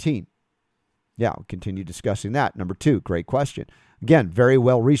COVID-19. Yeah, we'll continue discussing that. Number 2, great question. Again, very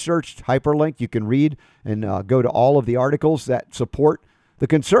well researched, hyperlinked. You can read and go to all of the articles that support the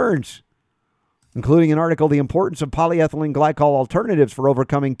concerns, including an article, The Importance of Polyethylene Glycol Alternatives for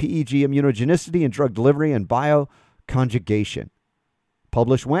Overcoming PEG Immunogenicity in Drug Delivery and Bioconjugation.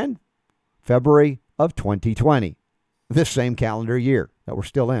 Published when? February of 2020. This same calendar year that we're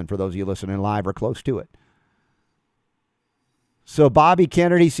still in, for those of you listening live or close to it. So Bobby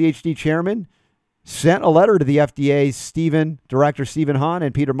Kennedy, CHD chairman, sent a letter to the FDA's Director Stephen Hahn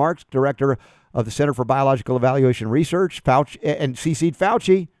and Peter Marks, Director of the Center for Biological Evaluation Research, Fauci, and CC'd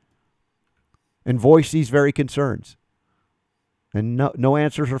Fauci, and voiced these very concerns. And no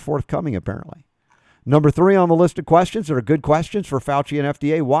answers are forthcoming, apparently. Number 3 on the list of questions that are good questions for Fauci and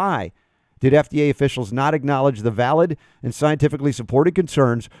FDA. Why did FDA officials not acknowledge the valid and scientifically supported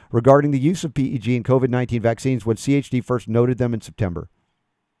concerns regarding the use of PEG in COVID-19 vaccines when CHD first noted them in September?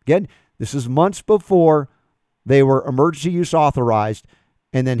 Again, this is months before they were emergency use authorized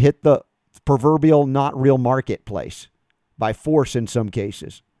and then hit the proverbial not real marketplace by force in some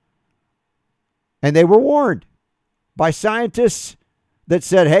cases. And they were warned by scientists that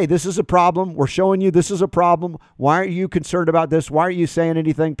said, hey, this is a problem. We're showing you this is a problem. Why aren't you concerned about this? Why aren't you saying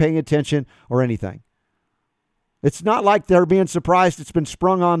anything, paying attention, or anything? It's not like they're being surprised it's been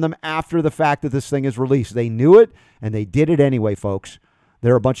sprung on them after the fact that this thing is released. They knew it, and they did it anyway, folks.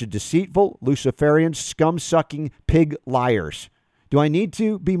 They're a bunch of deceitful, Luciferian, scum-sucking pig liars. Do I need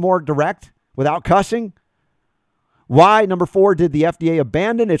to be more direct without cussing? Why, number 4, did the FDA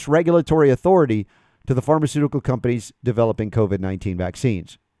abandon its regulatory authority to the pharmaceutical companies developing COVID-19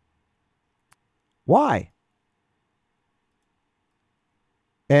 vaccines? Why?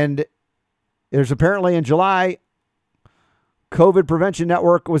 And there's apparently in July, COVID Prevention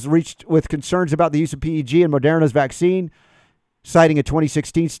Network was reached with concerns about the use of PEG in Moderna's vaccine, citing a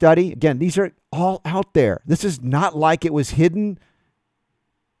 2016 study. Again, these are all out there. This is not like it was hidden.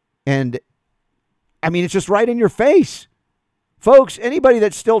 And I mean, it's just right in your face. Folks, anybody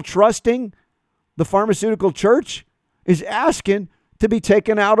that's still trusting the pharmaceutical church is asking to be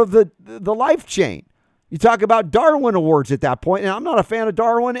taken out of the life chain. You talk about Darwin Awards at that point, and I'm not a fan of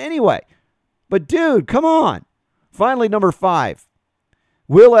Darwin anyway. But dude, come on. Finally, number 5.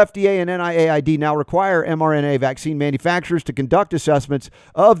 Will FDA and NIAID now require mRNA vaccine manufacturers to conduct assessments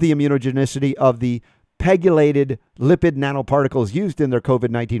of the immunogenicity of the pegylated lipid nanoparticles used in their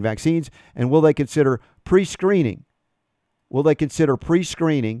COVID-19 vaccines? And will they consider pre-screening? Will they consider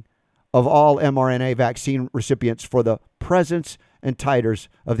pre-screening of all mRNA vaccine recipients for the presence and titers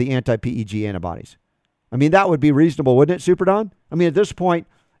of the anti-PEG antibodies? I mean, that would be reasonable, wouldn't it, Super Don? I mean, at this point,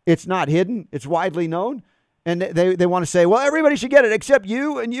 it's not hidden. It's widely known. And they want to say, well, everybody should get it except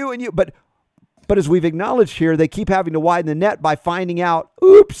you and you and you. But as we've acknowledged here, they keep having to widen the net by finding out,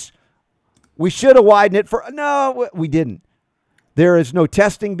 oops, we should have widened it for, no, we didn't. There is no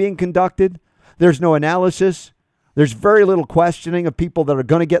testing being conducted. There's no analysis. There's very little questioning of people that are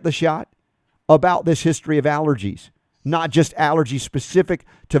going to get the shot about this history of allergies, not just allergies specific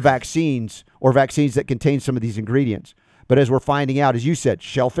to vaccines or vaccines that contain some of these ingredients. But as we're finding out, as you said,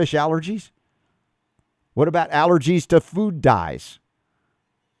 shellfish allergies. What about allergies to food dyes?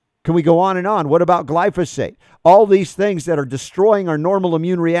 Can we go on and on? What about glyphosate? All these things that are destroying our normal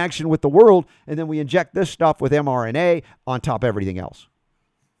immune reaction with the world, and then we inject this stuff with mRNA on top of everything else.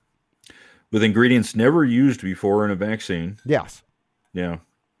 With ingredients never used before in a vaccine. Yes. Yeah.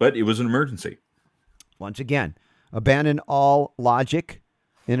 But it was an emergency. Once again, abandon all logic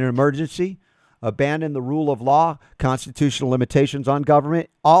in an emergency, abandon the rule of law, constitutional limitations on government,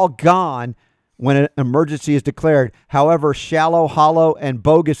 all gone when an emergency is declared, however shallow, hollow, and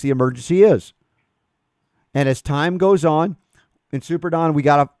bogus the emergency is. And as time goes on, in Super Don, we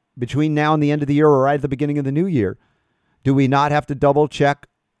got to, between now and the end of the year or right at the beginning of the new year, do we not have to double check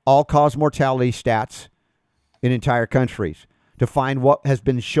all-cause mortality stats in entire countries to find what has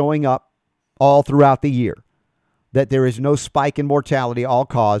been showing up all throughout the year? That there is no spike in mortality,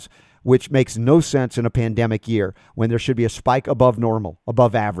 all-cause, which makes no sense in a pandemic year when there should be a spike above normal,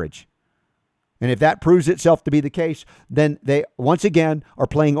 above average. And if that proves itself to be the case, then they, once again, are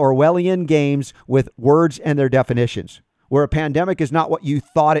playing Orwellian games with words and their definitions, where a pandemic is not what you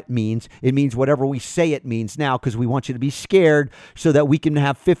thought it means. It means whatever we say it means now because we want you to be scared so that we can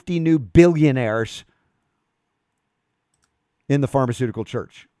have 50 new billionaires in the pharmaceutical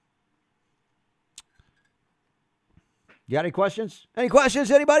church. You got any questions? Any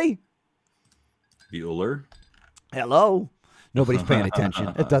questions, anybody? Bueller. Hello. Nobody's paying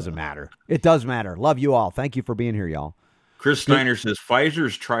attention. It doesn't matter. It does matter. Love you all. Thank you for being here, y'all. Chris Steiner says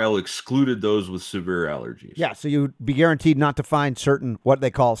Pfizer's trial excluded those with severe allergies. Yeah, so you'd be guaranteed not to find certain what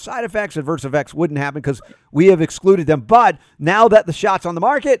they call side effects, adverse effects wouldn't happen because we have excluded them. But now that the shot's on the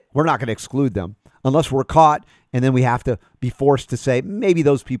market, we're not going to exclude them unless we're caught, and then we have to be forced to say maybe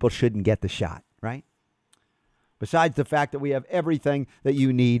those people shouldn't get the shot, right? Besides the fact that we have everything that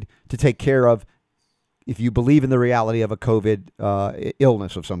you need to take care of if you believe in the reality of a COVID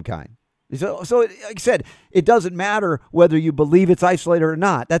illness of some kind. So like I said, it doesn't matter whether you believe it's isolated or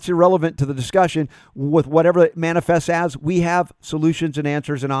not. That's irrelevant to the discussion. With whatever it manifests as, we have solutions and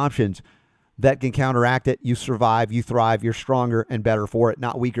answers and options that can counteract it. You survive, you thrive, you're stronger and better for it,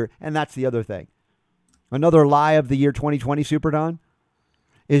 not weaker. And that's the other thing. Another lie of the year 2020, Super Don,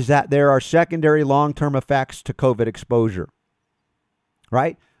 is that there are secondary long-term effects to COVID exposure,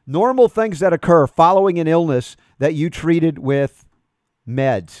 right? Normal things that occur following an illness that you treated with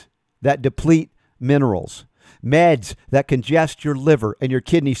meds that deplete minerals, meds that congest your liver and your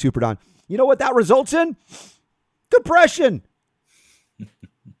kidney, Super Don. You know what that results in? Depression,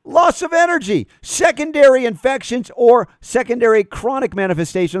 loss of energy, secondary infections, or secondary chronic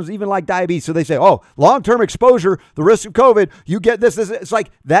manifestations, even like diabetes. So they say, oh, long-term exposure, the risk of COVID, you get this. It's like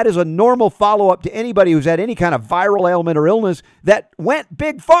that is a normal follow-up to anybody who's had any kind of viral ailment or illness that went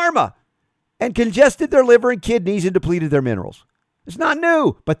big pharma and congested their liver and kidneys and depleted their minerals. It's not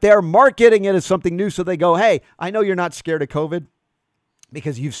new, but they're marketing it as something new. So they go, hey, I know you're not scared of COVID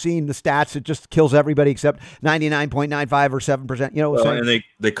because you've seen the stats. It just kills everybody except 99.95 or 7%. You know what I'm saying? And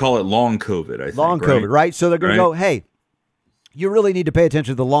they call it long COVID, I think. Long COVID, right? So they're going to go, hey, you really need to pay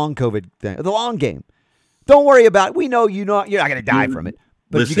attention to the long COVID thing, the long game. Don't worry about it. We know you're not going to die from it.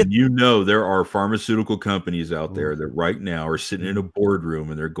 But listen, there are pharmaceutical companies out there that right now are sitting in a boardroom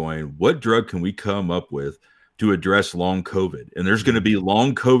and they're going, what drug can we come up with to address long COVID? And there's going to be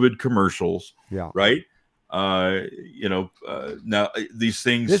long COVID commercials, right? Now these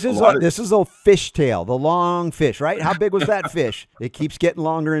things. This is a fishtail, the long fish, right? How big was that fish? It keeps getting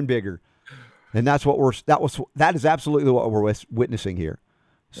longer and bigger, and that's what that is absolutely what we're witnessing here.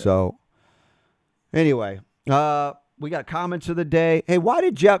 Yeah. So, anyway, we got comments of the day. Hey, why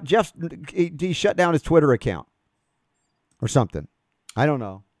did Jeff he shut down his Twitter account or something? I don't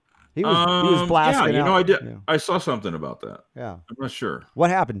know. He was blasting. Yeah, out. I did. Yeah. I saw something about that. Yeah, I'm not sure what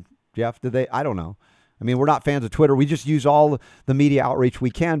happened, Jeff. I don't know. I mean, we're not fans of Twitter. We just use all the media outreach we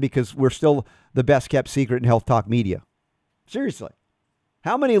can because we're still the best kept secret in health talk media. Seriously,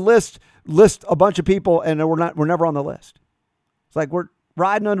 how many list a bunch of people and we're never on the list? It's like we're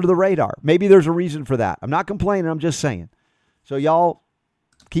riding under the radar. Maybe there's a reason for that. I'm not complaining. I'm just saying. So y'all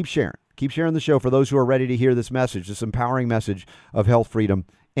keep sharing the show for those who are ready to hear this message, this empowering message of health, freedom,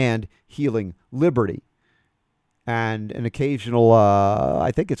 and healing liberty. And an occasional,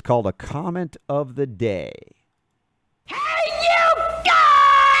 I think it's called a comment of the day. Hey, you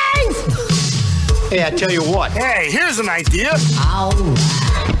guys! Hey, I tell you what. Hey, here's an idea. All right.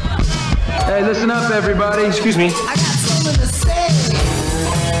 Hey, listen up, everybody. Excuse me. I got something to say.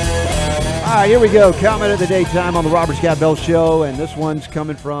 All right, here we go. Comment of the day time on the Robert Scott Bell Show. And this one's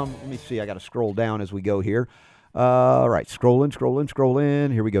coming from, let me see, I got to scroll down as we go here. All right,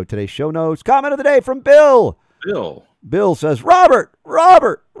 scrolling. Here we go. Today's show notes. Comment of the day from Bill. Bill says, Robert,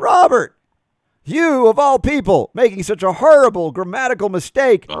 you of all people making such a horrible grammatical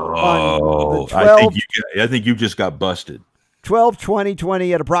mistake on the 12. I think you just got busted.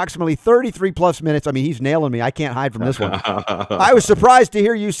 12/20/20 at approximately 33 plus minutes. I mean, he's nailing me. I can't hide from this one. I was surprised to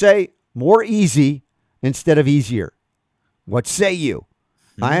hear you say more easy instead of easier. What say you?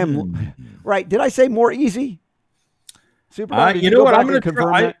 I am right. Did I say more easy? Super. You know what? I'm going to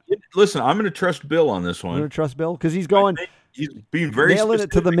confirm. Listen, I'm going to trust Bill on this one. I'm going to trust Bill because he's going. He's being very nailing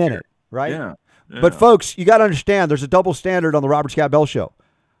it to the minute, right? Yeah. But folks, you got to understand, there's a double standard on the Robert Scott Bell Show.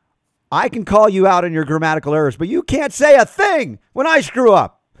 I can call you out on your grammatical errors, but you can't say a thing when I screw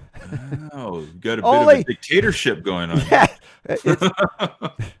up. Oh, you've got a bit of a dictatorship going on. Yeah,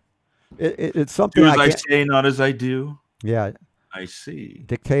 it's something. Do as I say, not as I do. Yeah, I see.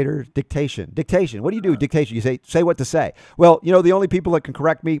 Dictation. What do you do? Dictation. You say what to say. Well, the only people that can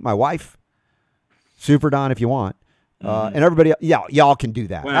correct me, my wife, Super Don, if you want, and everybody. Yeah, y'all can do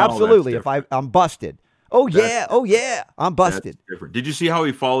that. Well, absolutely. If I'm busted. Oh yeah, I'm busted. Different. Did you see how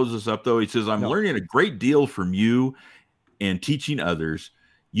he follows us up though? He says, "I'm learning a great deal from you, and teaching others.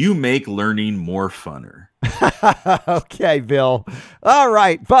 You make learning more funner." Okay, Bill. All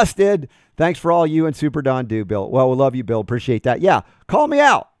right, busted. Thanks for all you and Super Don do, Bill. Well, we love you, Bill. Appreciate that. Yeah, call me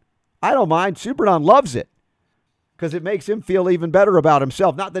out. I don't mind. Super Don loves it because it makes him feel even better about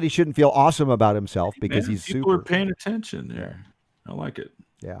himself. Not that he shouldn't feel awesome about himself because he's super. People are paying attention there. I like it.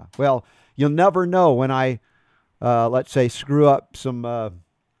 Yeah. Well, you'll never know when I, let's say, screw up some,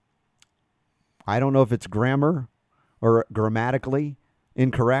 I don't know if it's grammar or grammatically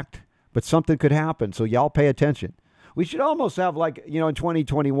incorrect, but something could happen. So y'all pay attention. We should almost have in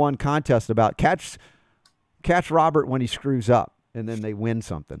 2021 contest about catch Robert when he screws up and then they win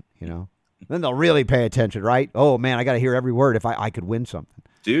something, Then they'll really pay attention, right? Oh, man, I got to hear every word if I could win something.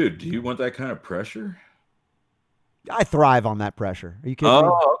 Dude, do you want that kind of pressure? I thrive on that pressure. Are you kidding me?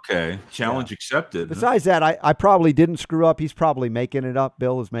 Oh, okay. Challenge accepted. Besides that, I probably didn't screw up. He's probably making it up.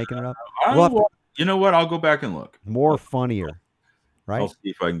 Bill is making it up. You know what? I'll go back and look. More funnier, right? I'll see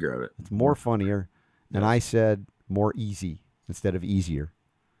if I can grab it. It's more funnier. And I said more easy instead of easier.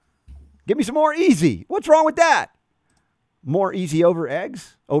 Give me some more easy. What's wrong with that? More easy over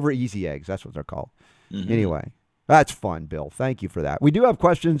eggs? Over easy eggs. That's what they're called. Mm-hmm. Anyway, that's fun, Bill. Thank you for that. We do have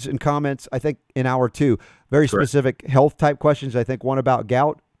questions and comments, I think, in hour 2. Very specific health type questions. I think one about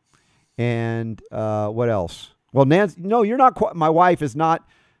gout. And what else? Well, Nancy, no, you're not. My wife is not.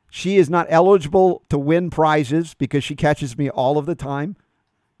 She is not eligible to win prizes because she catches me all of the time.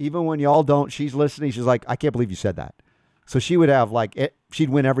 Even when y'all don't, she's listening. She's like, I can't believe you said that. So she would have she'd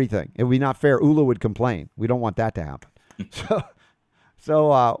win everything. It would be not fair. Ula would complain. We don't want that to happen.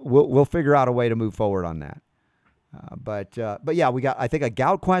 So we'll figure out a way to move forward on that. But yeah, we got, I think, a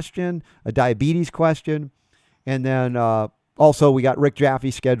gout question, a diabetes question. And then also we got Rick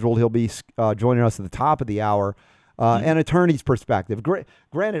Jaffee scheduled. He'll be joining us at the top of the hour. An attorney's perspective.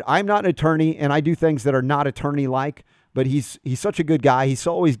 Granted, I'm not an attorney and I do things that are not attorney-like, but he's such a good guy. He's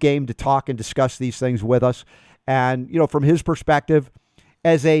always game to talk and discuss these things with us. And, from his perspective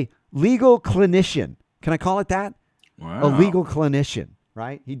as a legal clinician, can I call it that? Wow. A legal clinician,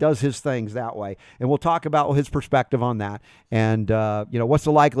 right? He does his things that way. And we'll talk about his perspective on that. And, what's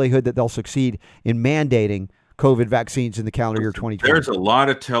the likelihood that they'll succeed in mandating COVID vaccines in the calendar year 2020? There's a lot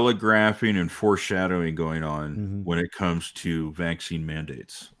of telegraphing and foreshadowing going on when it comes to vaccine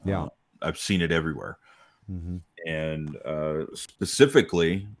mandates. Yeah. I've seen it everywhere. Mm-hmm. And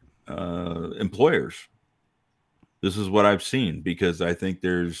specifically employers. This is what I've seen because I think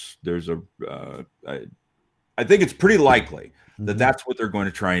I think it's pretty likely that that's what they're going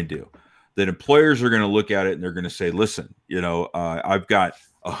to try and do. That employers are going to look at it and they're going to say, listen, I've got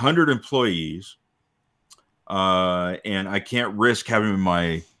 100 employees and I can't risk having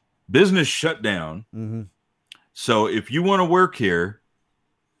my business shut down. Mm-hmm. So if you want to work here,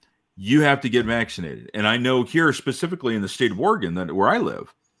 you have to get vaccinated. And I know here specifically in the state of Oregon, where I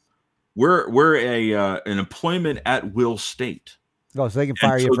live, we're an employment at will state. Oh, so they can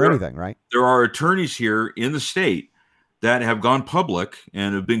fire you for anything, right? There are attorneys here in the state that have gone public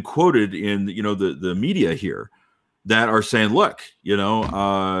and have been quoted in the media here that are saying, look,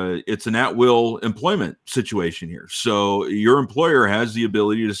 it's an at will employment situation here. So your employer has the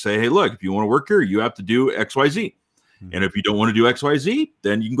ability to say, hey, look, if you want to work here, you have to do XYZ. And if you don't want to do XYZ,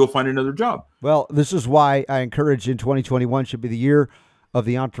 then you can go find another job. Well, this is why I encourage in 2021 should be the year of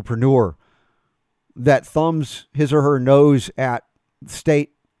the entrepreneur that thumbs his or her nose at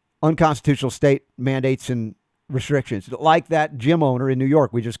unconstitutional state mandates and restrictions, like that gym owner in New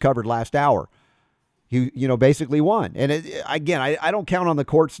York we just covered last hour. He, basically won. And again, I don't count on the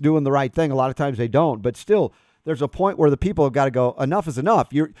courts doing the right thing. A lot of times they don't, but still, there's a point where the people have got to go, enough is enough.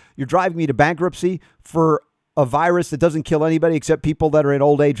 You're driving me to bankruptcy for a virus that doesn't kill anybody except people that are in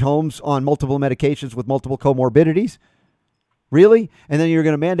old age homes on multiple medications with multiple comorbidities. Really? And then you're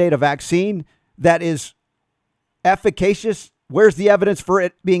going to mandate a vaccine that is efficacious. Where's the evidence for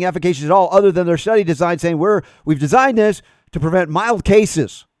it being efficacious at all other than their study design saying we've designed this to prevent mild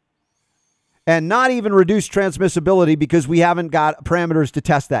cases and not even reduce transmissibility because we haven't got parameters to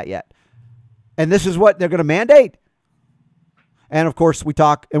test that yet. And this is what they're going to mandate. And of course, we'll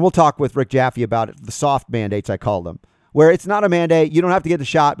talk with Rick Jaffee about it, the soft mandates, I call them, where it's not a mandate. You don't have to get the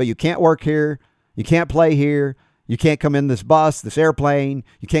shot, but you can't work here. You can't play here. You can't come in this bus, this airplane.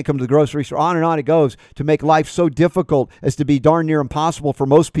 You can't come to the grocery store. On and on it goes to make life so difficult as to be darn near impossible for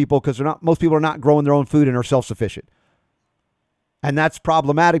most people because most people are not growing their own food and are self-sufficient. And that's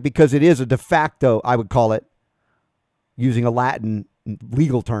problematic because it is a de facto, I would call it, using a Latin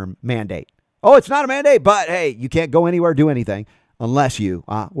legal term, mandate. Oh, it's not a mandate, but hey, you can't go anywhere, do anything unless you.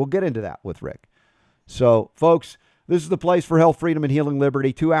 We'll get into that with Rick. So, folks, this is the place for health, freedom, and healing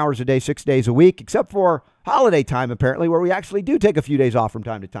liberty, 2 hours a day, 6 days a week, except for holiday time, apparently, where we actually do take a few days off from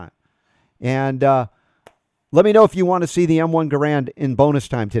time to time. And let me know if you want to see the M1 Garand in bonus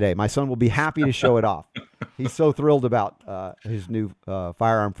time today. My son will be happy to show it off. He's so thrilled about his new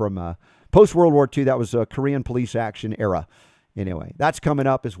firearm from post-World War II. That was a Korean police action era. Anyway, that's coming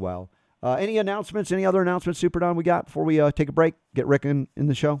up as well. Any announcements, any other announcements, Super Don, we got before we take a break, get Rick in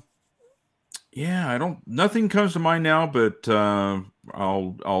the show? Yeah, nothing comes to mind now, but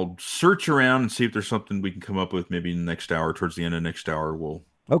I'll search around and see if there's something we can come up with maybe in the next hour, towards the end of next hour.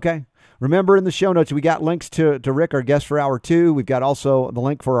 Okay. Remember, in the show notes, we got links to Rick, our guest for hour 2. We've got also the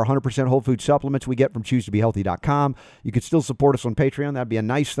link for our 100% whole food supplements we get from choosetobehealthy.com. You could still support us on Patreon. That'd be a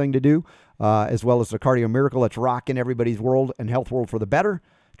nice thing to do, as well as the Cardio Miracle that's rocking everybody's world and health world for the better.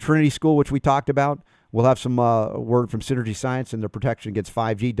 Trinity School, which we talked about. We'll have some word from Synergy Science and their protection against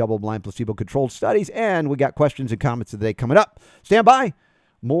 5G, double-blind, placebo-controlled studies. And we got questions and comments of the day coming up. Stand by.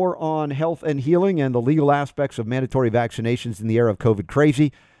 More on health and healing and the legal aspects of mandatory vaccinations in the era of COVID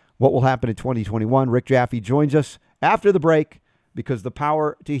crazy. What will happen in 2021? Rick Jaffee joins us after the break because the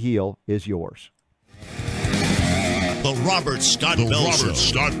power to heal is yours. The Robert Scott Bell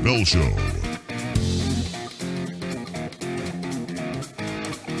Show.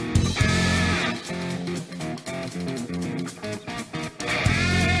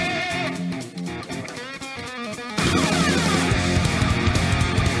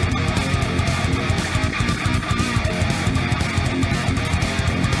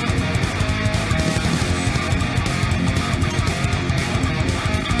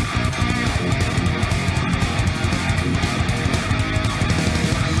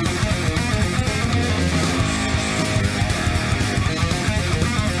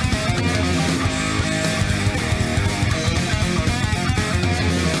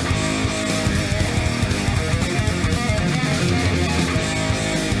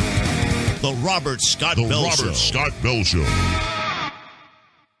 Robert Scott Bell Show.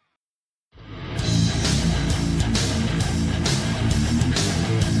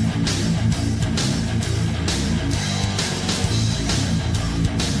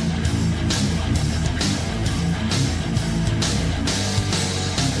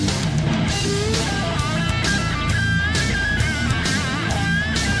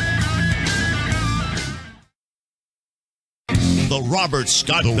 The Robert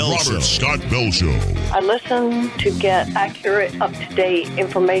Scott Bell Show. I listen to get accurate, up-to-date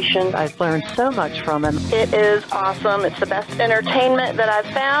information. I've learned so much from him. It is awesome. It's the best entertainment that I've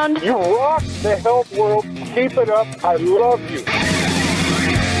found. You rock the health world. Keep it up. I love you.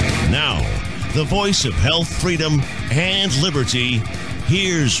 Now, the voice of health, freedom, and liberty,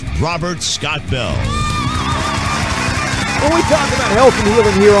 here's Robert Scott Bell. When we talk about health and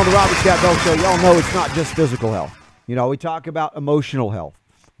healing here on the Robert Scott Bell Show, y'all know it's not just physical health. You know, we talk about emotional health,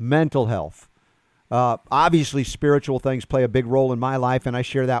 mental health. Obviously, spiritual things play a big role in my life, and I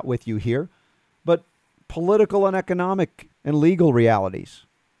share that with you here. But political and economic and legal realities.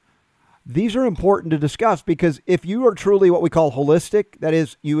 These are important to discuss because if you are truly what we call holistic, that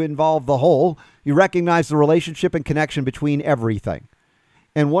is, you involve the whole, you recognize the relationship and connection between everything.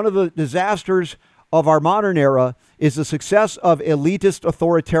 And one of the disasters of our modern era is the success of elitist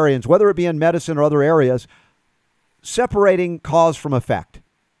authoritarians, whether it be in medicine or other areas, separating cause from effect.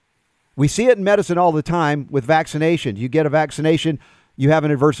 We see it in medicine all the time with vaccination. You get a vaccination, you have an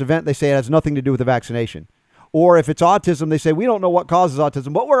adverse event, they say it has nothing to do with the vaccination. Or if it's autism, they say, we don't know what causes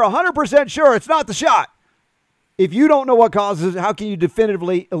autism, but we're 100% sure it's not the shot. If you don't know what causes it, how can you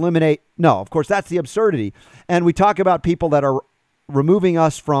definitively eliminate? No, of course, that's the absurdity. And we talk about people that are removing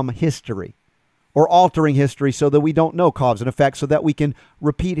us from history or altering history so that we don't know cause and effect so that we can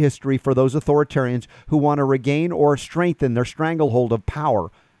repeat history for those authoritarians who want to regain or strengthen their stranglehold of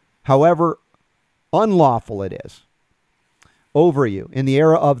power, however unlawful it is. over you in the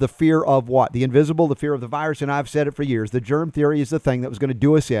era of the fear of what? The invisible, the fear of the virus. And I've said it for years. The germ theory is the thing that was going to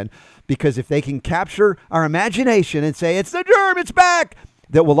do us in, because if they can capture our imagination and say, it's the germ, it's back,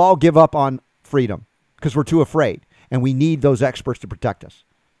 that we'll all give up on freedom because we're too afraid. And we need those experts to protect us.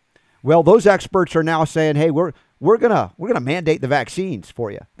 Well, those experts are now saying, hey, we're gonna mandate the vaccines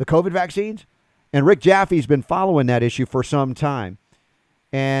for you, the COVID vaccines. And Rick Jaffee's been following that issue for some time.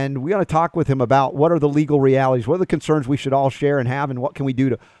 And we got to talk with him about what are the legal realities, what are the concerns we should all share and have, and what can we do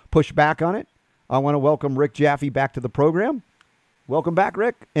to push back on it. I want to welcome Rick Jaffee back to the program. Welcome back,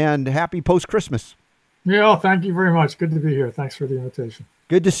 Rick, and happy post-Christmas. Yeah, thank you very much. Good to be here. Thanks for the invitation.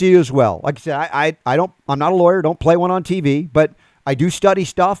 Good to see you as well. Like I said, I'm not a lawyer, don't play one on TV, but I do study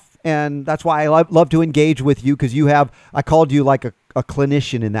stuff, and that's why I love to engage with you, because I called you like a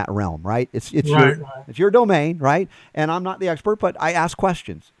clinician in that realm, right? It's your domain, right? And I'm not the expert, but I ask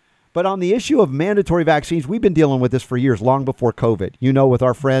questions. But on the issue of mandatory vaccines, we've been dealing with this for years, long before COVID. With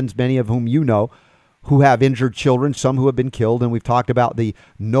our friends, many of whom who have injured children, some who have been killed, and we've talked about the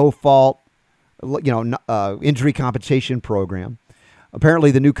no-fault, injury compensation program.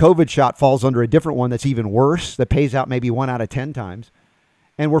 Apparently, the new COVID shot falls under a different one that's even worse, that pays out maybe 1 out of 10 times.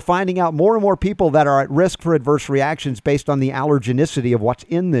 And we're finding out more and more people that are at risk for adverse reactions based on the allergenicity of what's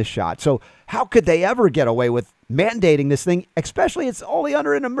in this shot. So how could they ever get away with mandating this thing, especially it's only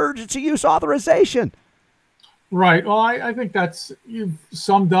under an emergency use authorization? Right. Well, I think you've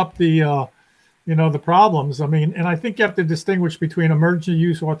summed up the problems. I mean, and I think you have to distinguish between emergency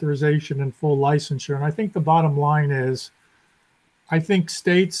use authorization and full licensure. And I think the bottom line is, I think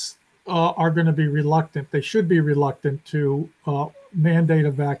states are going to be reluctant. They should be reluctant to mandate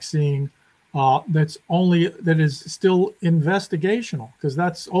a vaccine that is still investigational, because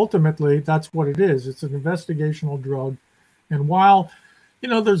that's what it is. It's an investigational drug. And while,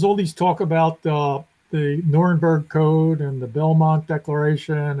 there's all these talk about the Nuremberg Code and the Belmont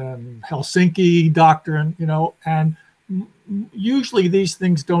Declaration and Helsinki Doctrine, and usually these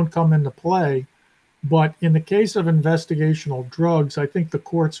things don't come into play. But in the case of investigational drugs, I think the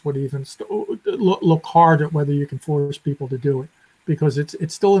courts would even look hard at whether you can force people to do it, because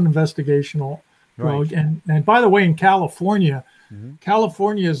it's still an investigational drug. And by the way, in California,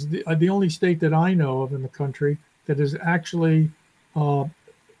 California is the only state that I know of in the country that has actually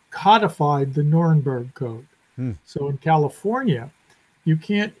codified the Nuremberg Code. So in California, you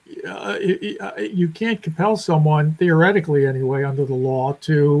can't compel someone, theoretically anyway, under the law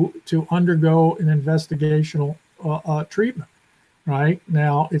to undergo an investigational treatment. Right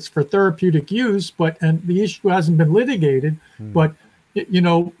now, it's for therapeutic use, and the issue hasn't been litigated. But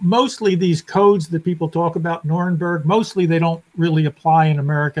mostly these codes that people talk about, Nuremberg, mostly they don't really apply in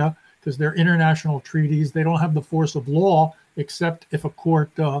America because they're international treaties. They don't have the force of law, except if a court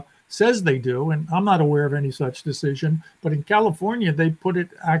says they do, and I'm not aware of any such decision. But in California, they put it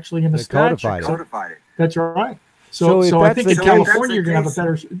actually in the statute. Codified it. That's right. So I think in California, you're going to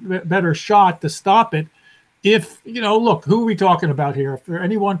have a better shot to stop it. If, look, who are we talking about here? If there's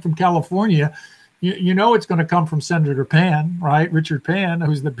anyone from California, it's going to come from Senator Pan, right? Richard Pan,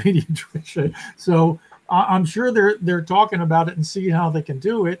 who's the pediatrician. So I'm sure they're talking about it and see how they can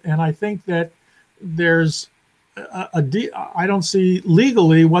do it. And I think that there's I don't see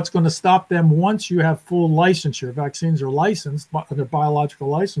legally what's going to stop them once you have full licensure. Vaccines are licensed under biological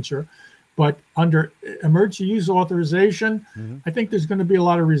licensure, but under emergency use authorization, I think there's going to be a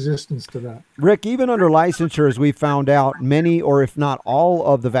lot of resistance to that. Rick, even under licensure, as we found out, many or if not all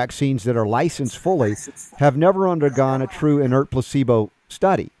of the vaccines that are licensed fully have never undergone a true inert placebo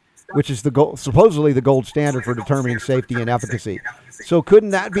study, which is supposedly the gold standard for determining safety and efficacy. So couldn't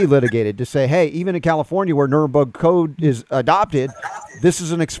that be litigated to say, hey, even in California where Nuremberg Code is adopted, this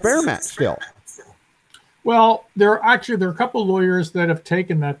is an experiment still? Well, there are a couple of lawyers that have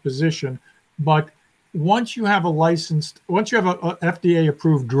taken that position, but once you have a FDA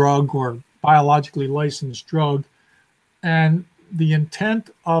approved drug or biologically licensed drug, and the intent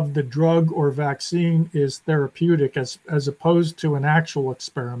of the drug or vaccine is therapeutic as opposed to an actual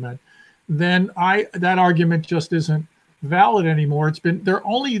experiment, then that argument just isn't valid anymore. There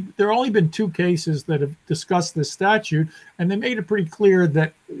only been 2 cases that have discussed this statute, and they made it pretty clear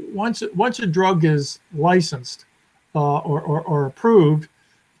that once a drug is licensed or approved,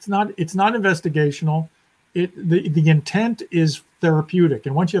 it's not investigational. The intent is therapeutic,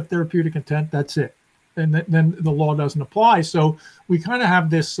 and once you have therapeutic intent, that's it. And then the law doesn't apply. So we kind of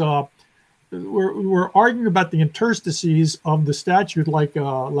have this. We're arguing about the interstices of the statute like a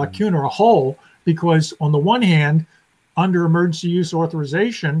lacuna or a hole, because on the one hand, under emergency use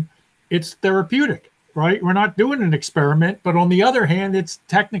authorization, it's therapeutic, right? We're not doing an experiment, but on the other hand, it's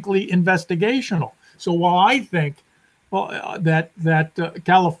technically investigational. So while I think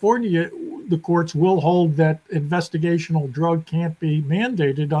California, the courts will hold that investigational drug can't be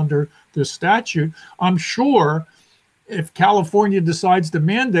mandated under the statute. I'm sure if California decides to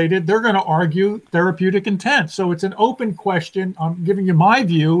mandate it, they're going to argue therapeutic intent. So it's an open question. I'm giving you my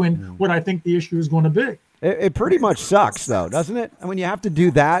view and what I think the issue is going to be. It pretty much sucks, though, doesn't it? I mean, you have to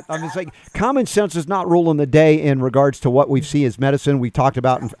do that. I mean, it's like common sense is not ruling the day in regards to what we see as medicine. We talked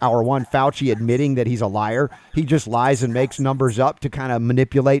about in hour one, Fauci admitting that he's a liar. He just lies and makes numbers up to kind of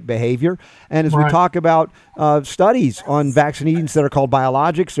manipulate behavior. And as we talk about studies on vaccines that are called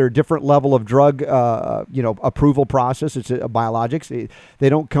biologics, they're a different level of drug, approval process. It's biologics. They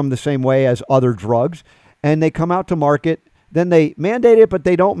don't come the same way as other drugs, and they come out to market. Then they mandate it, but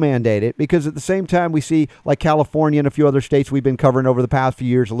they don't mandate it because at the same time we see like California and a few other states we've been covering over the past few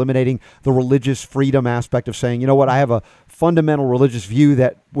years eliminating the religious freedom aspect of saying, you know what, I have a fundamental religious view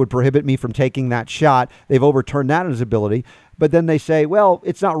that would prohibit me from taking that shot. They've overturned that as ability. But then they say, well,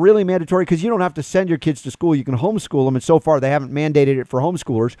 it's not really mandatory because you don't have to send your kids to school. You can homeschool them. And so far they haven't mandated it for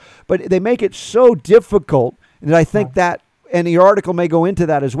homeschoolers. But they make it so difficult that I think that, and your article may go into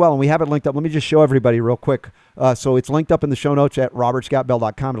that as well. And we have it linked up. Let me just show everybody real quick. So it's linked up in the show notes at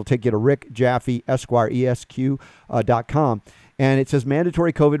robertscottbell.com. It'll take you to Rick Jaffee, Esquire, ESQ.com. And it says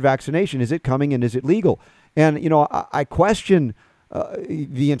mandatory COVID vaccination. Is it coming and is it legal? And, you know, I question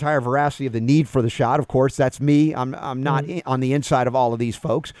the entire veracity of the need for the shot. Of course, that's me. I'm not on the inside of all of these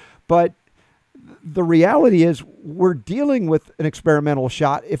folks. But the reality is we're dealing with an experimental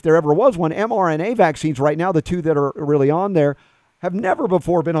shot. If there ever was one, mRNA vaccines right now, the two that are really on there, have never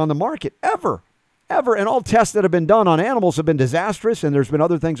before been on the market, ever. And all tests that have been done on animals have been disastrous, and there's been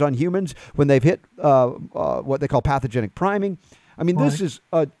other things on humans when they've hit what they call pathogenic priming. I mean, this is,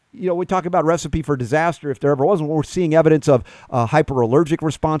 we talk about recipe for disaster. If there ever was one, we're seeing evidence of hyperallergic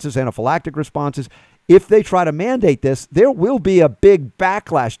responses, anaphylactic responses. If they try to mandate this, there will be a big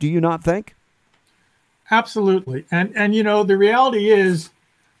backlash. Do you not think? Absolutely. And you know, the reality is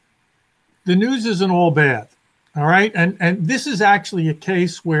the news isn't all bad. All right. And this is actually a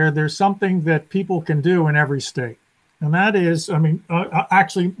case where there's something that people can do in every state. And that is,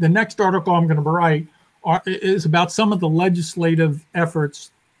 actually, the next article I'm going to write is about some of the legislative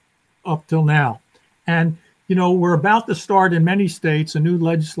efforts up till now. And, you know, we're about to start in many states a new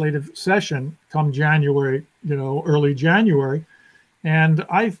legislative session come January, early January. And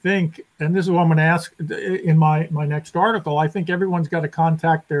I think, and this is what I'm going to ask in my next article, I think everyone's got to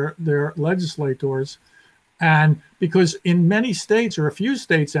contact their legislators. And because in many states, or a few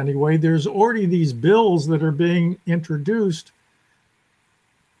states anyway, there's already these bills that are being introduced,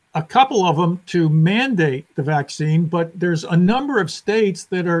 a couple of them to mandate the vaccine, but there's a number of states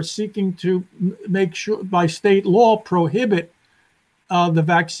that are seeking to make sure by state law prohibit the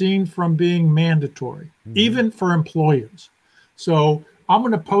vaccine from being mandatory, even for employers. So I'm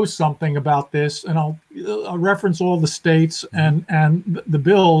going to post something about this, and I'll reference all the states and the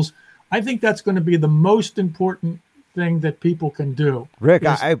bills. I think that's going to be the most important thing that people can do. Rick,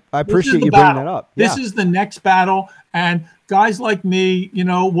 I appreciate you bringing that up. This is the next battle, and guys like me,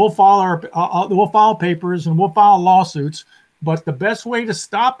 we'll file papers and we'll file lawsuits. But the best way to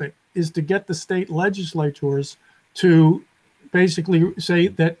stop it is to get the state legislatures to basically say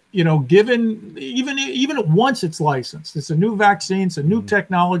that, given even once it's licensed, it's a new vaccine, it's a new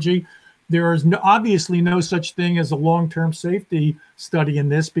technology. There is obviously no such thing as a long-term safety study in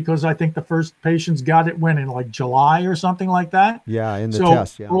this, because I think the first patients got it in like July or something like that. Yeah, in the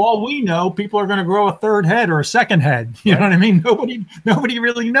test. Yeah. For all we know, people are going to grow a third head or a second head. You know what I mean? Nobody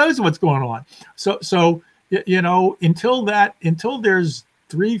really knows what's going on. So until there's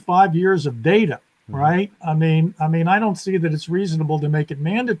 3-5 years of data, right? I mean, I don't see that it's reasonable to make it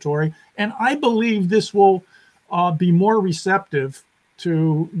mandatory, and I believe this will be more receptive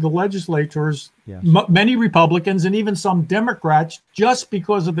to the legislators, many Republicans and even some Democrats, just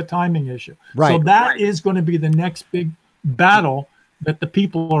because of the timing issue. Right. So that is going to be the next big battle that the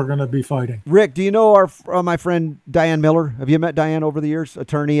people are going to be fighting. Rick, do you know my friend Diane Miller? Have you met Diane over the years?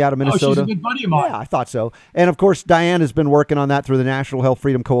 Attorney out of Minnesota. Oh, she's a good buddy of mine. Yeah, I thought so. And of course, Diane has been working on that through the National Health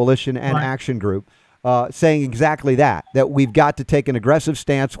Freedom Coalition and Action Group. Saying exactly that we've got to take an aggressive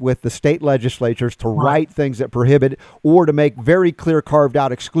stance with the state legislatures to write things that prohibit or to make very clear carved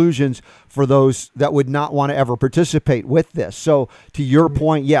out exclusions for those that would not want to ever participate with this. So to your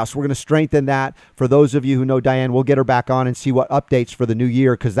point, yes, we're going to strengthen that. For those of you who know Diane, we'll get her back on and see what updates for the new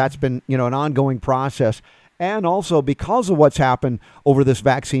year, because that's been, an ongoing process. And also because of what's happened over this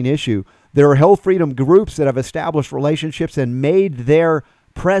vaccine issue, there are health freedom groups that have established relationships and made their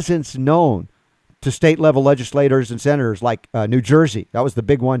presence known to state-level legislators and senators like New Jersey. That was the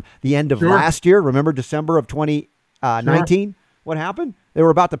big one. The end of last year, remember December of 2018, 19. What happened? They were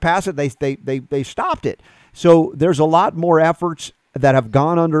about to pass it. They stopped it. So there's a lot more efforts that have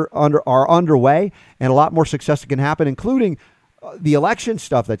gone are underway, and a lot more success that can happen, including the election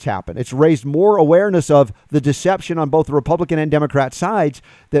stuff that's happened. It's raised more awareness of the deception on both the Republican and Democrat sides,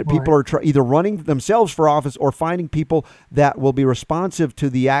 that people are either running themselves for office or finding people that will be responsive to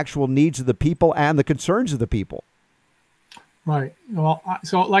the actual needs of the people and the concerns of the people. Right. Well,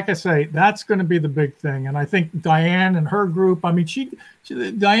 so like I say, that's going to be the big thing. And I think Diane and her group, I mean,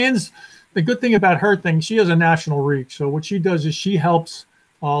 Diane's, the good thing about her thing, she has a national reach. So what she does is she helps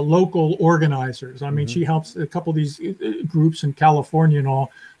local organizers. I mean, she helps a couple of these groups in California and all.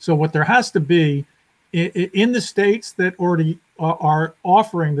 So what there has to be in the states that already are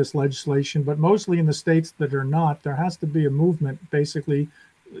offering this legislation, but mostly in the states that are not, there has to be a movement. Basically,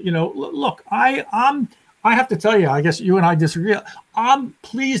 look, I have to tell you, I guess you and I disagree. I'm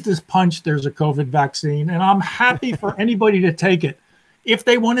pleased as punch there's a COVID vaccine, and I'm happy for anybody to take it if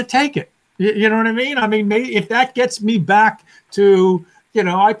they want to take it. You know what I mean? I mean, maybe if that gets me back to,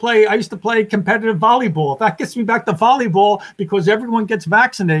 I used to play competitive volleyball. If that gets me back to volleyball because everyone gets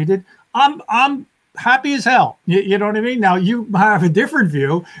vaccinated, I'm happy as hell. You know what I mean? Now you have a different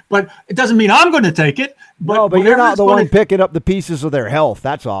view, but it doesn't mean I'm going to take it. But you're not the one picking up the pieces of their health.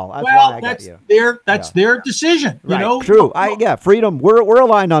 That's all. That's their decision. Right. True. Freedom. We're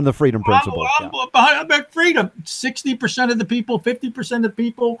aligned on the freedom principle. I'm about freedom. 60% of the people, 50% of the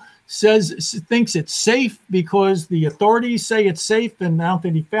people thinks it's safe because the authorities say it's safe, and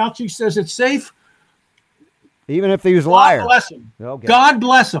Anthony Fauci says it's safe. Even if he was a liar. God bless him. Okay. God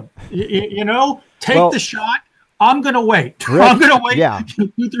bless him. Take the shot. I'm going to wait. Rick, I'm going to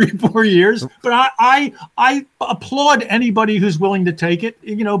wait 2, 3, 4 years. But I applaud anybody who's willing to take it,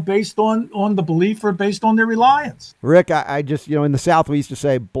 based on the belief or based on their reliance. Rick, I just, in the South, we used to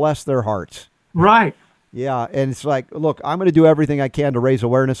say, bless their hearts. Right. Yeah, and it's like, look, I'm going to do everything I can to raise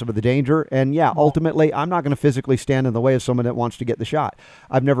awareness of the danger. And ultimately, I'm not going to physically stand in the way of someone that wants to get the shot.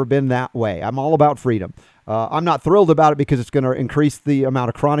 I've never been that way. I'm all about freedom. I'm not thrilled about it because it's going to increase the amount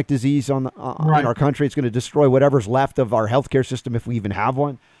of chronic disease in our country. It's going to destroy whatever's left of our healthcare system if we even have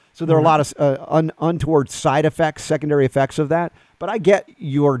one. So there are a lot of untoward side effects, secondary effects of that. But I get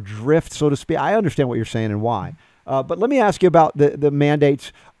your drift, so to speak. I understand what you're saying and why. But let me ask you about the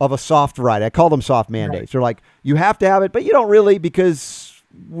mandates of a soft right. I call them soft mandates. Right. They're like, you have to have it, but you don't really because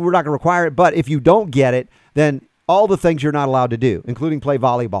we're not going to require it. But if you don't get it, then all the things you're not allowed to do, including play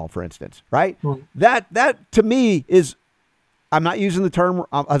volleyball, for instance, right? That to me is, I'm not using the term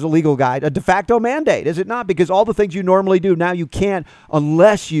as a legal guide, a de facto mandate, is it not? Because all the things you normally do, now you can't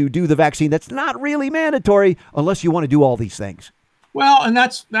unless you do the vaccine. That's not really mandatory unless you want to do all these things. Well, and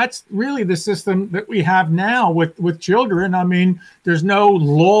that's really the system that we have now with children. I mean, there's no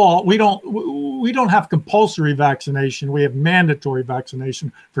law. We don't have compulsory vaccination. We have mandatory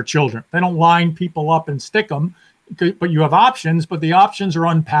vaccination for children. They don't line people up and stick them, but you have options, but the options are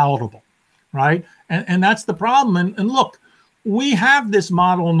unpalatable, right? And that's the problem. And look, we have this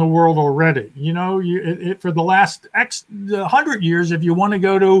model in the world already. For the last 100 years, if you want to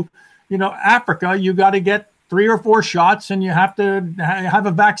go to, Africa, you got to get 3 or 4 shots, and you have to have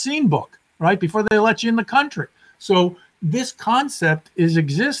a vaccine book, right, before they let you in the country. So this concept is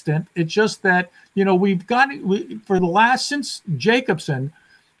existent. It's just that, we've got for the last, since Jacobson,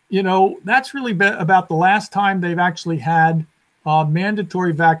 that's really been about the last time they've actually had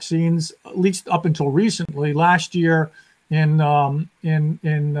mandatory vaccines, at least up until recently. Last year in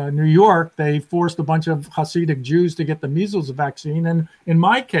New York, they forced a bunch of Hasidic Jews to get the measles vaccine. And in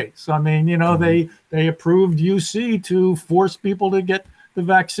my case, I mean, they approved UC to force people to get the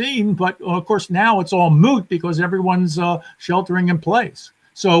vaccine. But of course, now it's all moot because everyone's sheltering in place.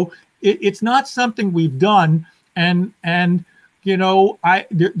 So it's not something we've done. And there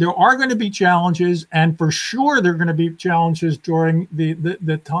are going to be challenges, and for sure there are going to be challenges during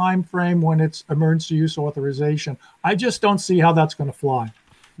the time frame when it's emergency use authorization. I just don't see how that's going to fly.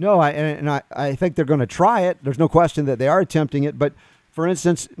 No, I think they're going to try it. There's no question that they are attempting it. But for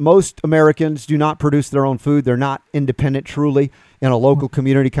instance, most Americans do not produce their own food. They're not independent truly in a local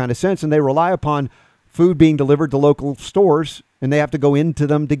community kind of sense, and they rely upon food being delivered to local stores, and they have to go into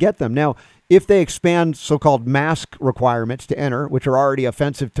them to get them. Now, if they expand so-called mask requirements to enter, which are already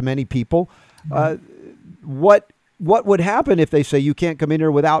offensive to many people, what would happen if they say you can't come in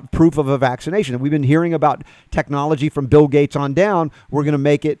here without proof of a vaccination? And we've been hearing about technology from Bill Gates on down. We're going to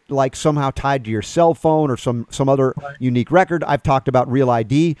make it like somehow tied to your cell phone or some other unique record. I've talked about Real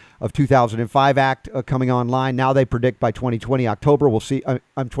ID of 2005 Act coming online. Now they predict by 2020 October, we'll see,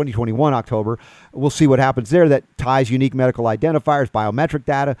 2021 October, we'll see what happens there that ties unique medical identifiers, biometric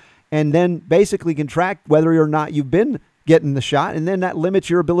data and then basically can track whether or not you've been getting the shot. And then that limits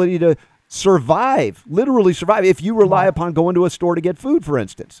your ability to survive, literally survive, if you rely upon going to a store to get food, for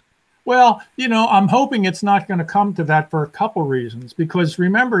instance. Well, I'm hoping it's not going to come to that for a couple reasons. Because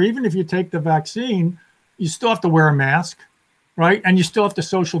remember, even if you take the vaccine, you still have to wear a mask, right? And you still have to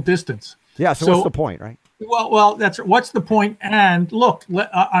social distance. Yeah. So what's the point, right? Well, what's the point? And look,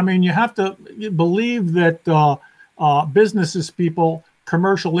 I mean, you have to believe that businesses, people,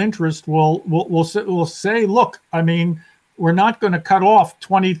 commercial interest will say, look, I mean, we're not going to cut off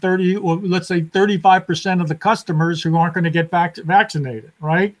 20, 30, or let's say 35% of the customers who aren't going to get vaccinated,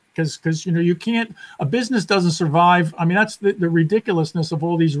 right? Because you can't, a business doesn't survive. I mean, that's the ridiculousness of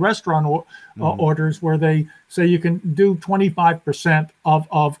all these restaurant orders where they say you can do 25%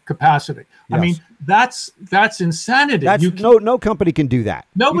 of capacity. Yes. I mean, that's insanity. No company can do that.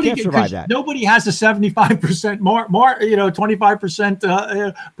 Nobody can survive that. Nobody has a 75%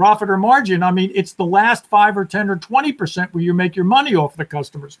 25% profit or margin. I mean, it's the last 5 or 10 or 20% where you make your money off the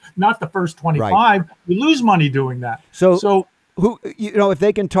customers, not the first 25. Right. You lose money doing that. So who, if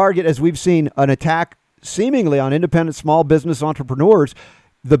they can target, as we've seen, an attack seemingly on independent small business entrepreneurs,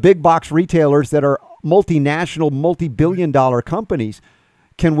 the big box retailers that are multinational, multi-billion-dollar companies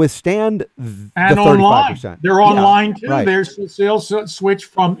can withstand the 35%. They're online too. Right. Their sales switch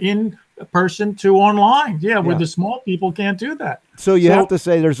from in person to online. Where the small people can't do that. So you have to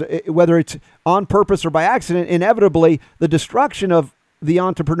say whether it's on purpose or by accident, inevitably the destruction of the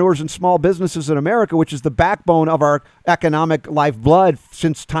entrepreneurs and small businesses in America, which is the backbone of our economic lifeblood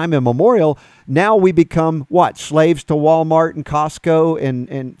since time immemorial. Now we become slaves to Walmart and Costco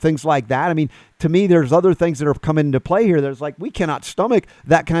and things like that. I mean, to me, there's other things that have come into play here. There's we cannot stomach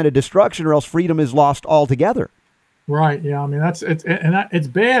that kind of destruction, or else freedom is lost altogether. Right. Yeah. I mean, it's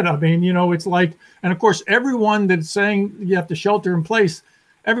bad. I mean, it's like, and of course, everyone that's saying you have to shelter in place,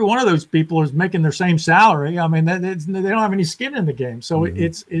 every one of those people is making their same salary. I mean, they don't have any skin in the game. So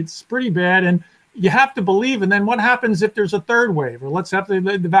it's pretty bad. And you have to believe. And then what happens if there's a third wave? Or let's have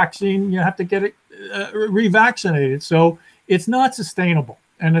the vaccine, you have to get it revaccinated. So it's not sustainable.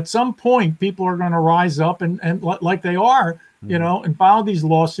 And at some point, people are going to rise up and like they are, and file these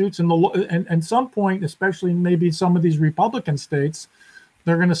lawsuits. And at some point, especially maybe some of these Republican states,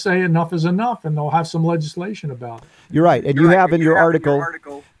 they're going to say enough is enough, and they'll have some legislation about it. You're right. And you have in your article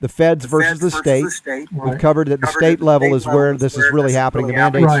the feds versus the state. We've covered that the state level is where this is really happening. The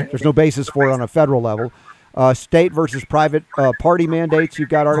mandates, there's no basis for it on a federal level. State versus private party mandates, you've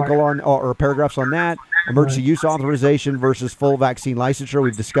got article on or paragraphs on that. Emergency use authorization versus full vaccine licensure.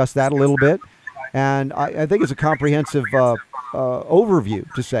 We've discussed that a little bit. And I think it's a comprehensive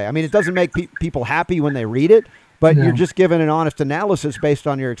overview to say. I mean, it doesn't make people happy when they read it, but you're just giving an honest analysis based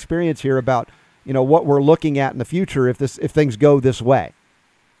on your experience here about, what we're looking at in the future if things go this way.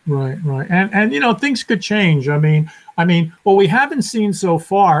 Right. And things could change. I mean, what we haven't seen so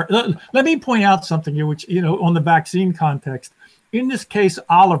far, let me point out something here, which, on the vaccine context. In this case,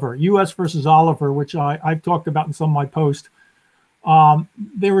 Oliver, U.S. versus Oliver, which I've talked about in some of my posts,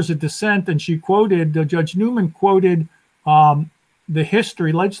 there was a dissent, and Judge Newman quoted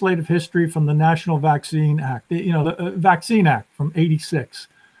the legislative history from the National Vaccine Act, the Vaccine Act from '86,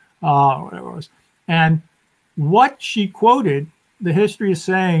 whatever it was. And what she quoted, the history is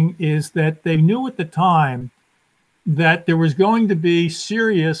saying, is that they knew at the time that there was going to be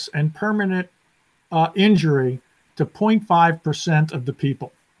serious and permanent injury to 0.5% of the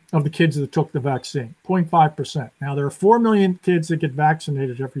people, of the kids that took the vaccine, 0.5%. Now, there are 4 million kids that get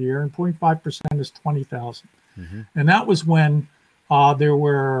vaccinated every year, and 0.5% is 20,000. Mm-hmm. And that was when there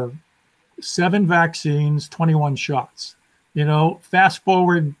were 7 vaccines, 21 shots. Fast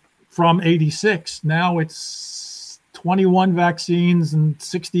forward from 86, now it's 21 vaccines and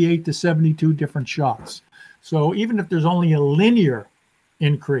 68 to 72 different shots. So even if there's only a linear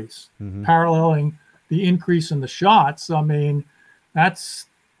increase, paralleling the increase in the shots, I mean, that's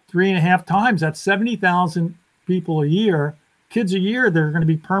 3.5 times. That's 70,000 people a year, kids a year, they're going to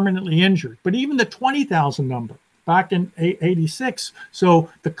be permanently injured. But even the 20,000 number back in 86. So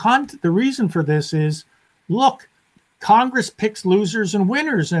the reason for this is, look, Congress picks losers and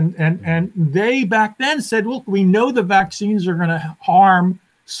winners. And they back then said, look, we know the vaccines are going to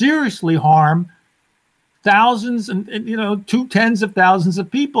seriously harm thousands and 2 tens of thousands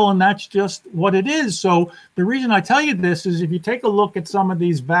of people, and that's just what it is. So the reason I tell you this is if you take a look at some of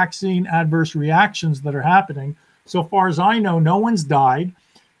these vaccine adverse reactions that are happening, so far as I know, no one's died.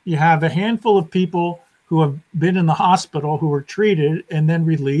 You have a handful of people who have been in the hospital who were treated and then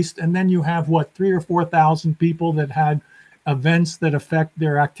released, and then you have 3,000 or 4,000 people that had events that affect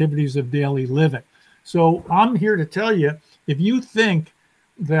their activities of daily living. So I'm here to tell you, if you think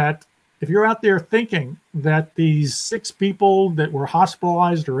that if you're out there thinking that these 6 people that were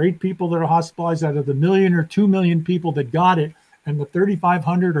hospitalized or 8 people that are hospitalized out of the 1 million or 2 million people that got it, and the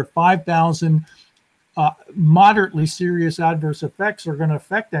 3,500 or 5,000 moderately serious adverse effects are going to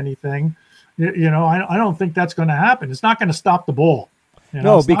affect anything, I don't think that's going to happen. It's not going to stop the ball.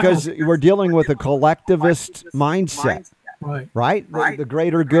 No, because we're dealing with a collectivist mindset. Right? The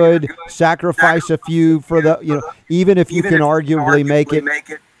greater good, sacrifice a few for the, even if you can arguably make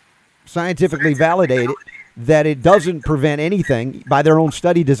it scientifically validated that it doesn't prevent anything by their own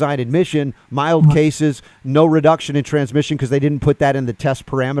study design admission, mild cases, no reduction in transmission because they didn't put that in the test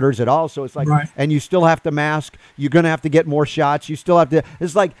parameters at all. So it's like, and you still have to mask, you're going to have to get more shots. You still have to,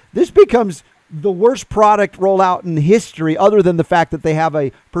 it's like, this becomes the worst product rollout in history other than the fact that they have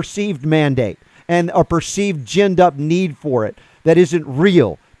a perceived mandate and a perceived ginned up need for it that isn't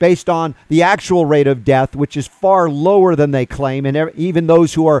real based on the actual rate of death, which is far lower than they claim. And even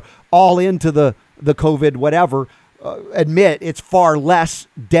those who are all into the COVID whatever admit it's far less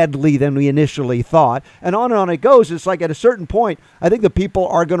deadly than we initially thought. And on it goes. It's like at a certain point, I think the people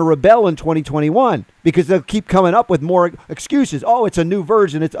are going to rebel in 2021 because they'll keep coming up with more excuses. Oh, it's a new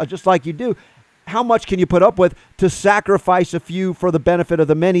version. It's just like you do. How much can you put up with to sacrifice a few for the benefit of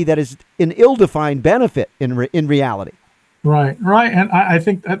the many that is an ill-defined benefit in reality? Right. And I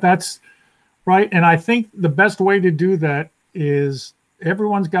think that's right. And I think the best way to do that is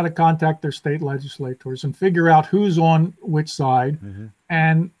everyone's got to contact their state legislators and figure out who's on which side. Mm-hmm.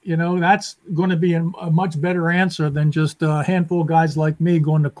 And, that's going to be a much better answer than just a handful of guys like me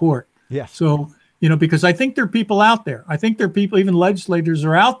going to court. Yeah. So, because I think there are people out there. I think there are people, even legislators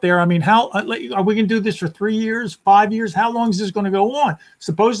are out there. I mean, how are we going to do this for 3 years, 5 years? How long is this going to go on?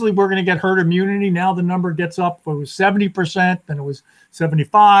 Supposedly we're going to get herd immunity. Now the number gets up. It was 70%, then it was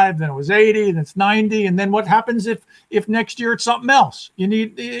 75, then it was 80, then it's 90. And then what happens if next year it's something else? You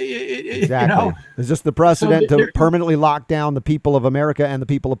need, exactly. Is this the precedent to permanently lock down the people of America and the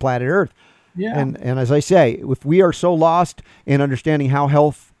people of planet Earth? Yeah. And as I say, if we are so lost in understanding how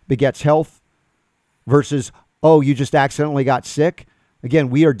health begets health, versus, oh, you just accidentally got sick.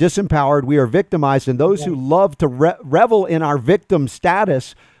 Again, we are disempowered. We are victimized. And those who love to revel in our victim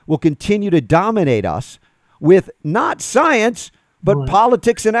status will continue to dominate us with not science, but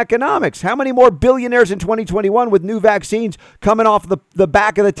politics and economics. How many more billionaires in 2021 with new vaccines coming off the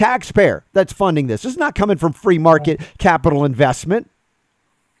back of the taxpayer that's funding this? This is not coming from free market capital investment.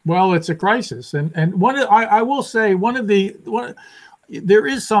 Well, it's a crisis. And I will say there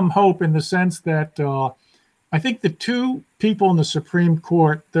is some hope in the sense that I think the 2 people in the Supreme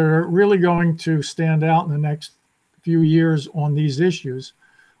Court that are really going to stand out in the next few years on these issues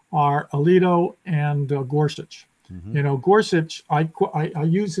are Alito and Gorsuch. Mm-hmm. Gorsuch, I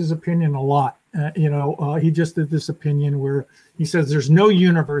use his opinion a lot. He just did this opinion where he says there's no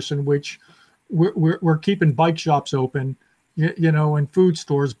universe in which we're keeping bike shops open, and food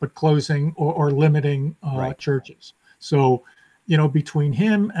stores, but closing or limiting churches. So, between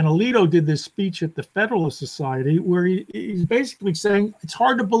him and Alito did this speech at the Federalist Society where he's basically saying it's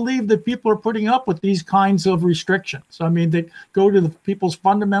hard to believe that people are putting up with these kinds of restrictions. I mean, they go to the people's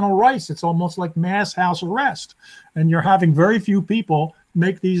fundamental rights. It's almost like mass house arrest. And you're having very few people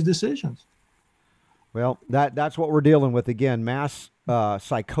make these decisions. Well, that's what we're dealing with. Again, mass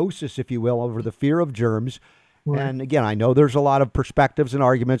psychosis, if you will, over the fear of germs. Right. And again, I know there's a lot of perspectives and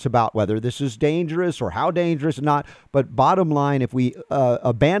arguments about whether this is dangerous or how dangerous or not. But bottom line, if we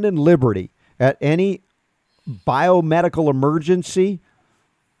abandon liberty at any biomedical emergency,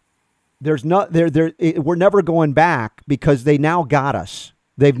 we're never going back because they now got us.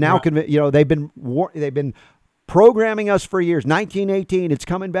 They've now they've been programming us for years. 1918, it's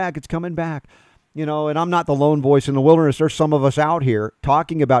coming back. It's coming back. And I'm not the lone voice in the wilderness. There's some of us out here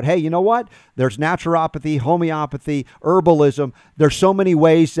talking about, hey, you know what? There's naturopathy, homeopathy, herbalism. There's so many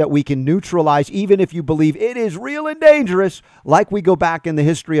ways that we can neutralize, even if you believe it is real and dangerous, like we go back in the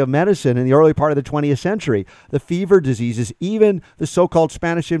history of medicine in the early part of the 20th century. The fever diseases, even the so-called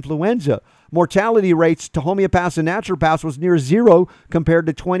Spanish influenza. Mortality rates to homeopaths and naturopaths was near zero compared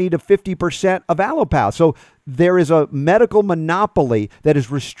to 20 to 50% of allopaths. So there is a medical monopoly that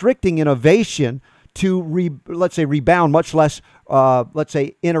is restricting innovation to, rebound, much less,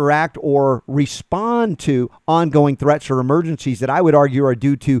 interact or respond to ongoing threats or emergencies that I would argue are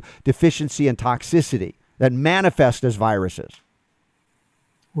due to deficiency and toxicity that manifest as viruses.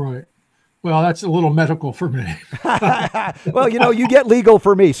 Right. Well, that's a little medical for me. Well, you get legal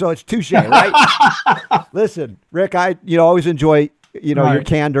for me, so it's touche, right? Listen, Rick, I always enjoy your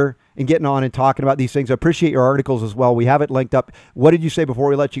candor and getting on and talking about these things. I appreciate your articles as well. We have it linked up. What did you say before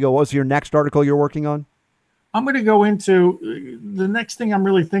we let you go? What was your next article you're working on? I'm going to go into the next thing I'm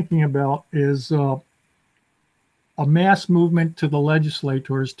really thinking about is a mass movement to the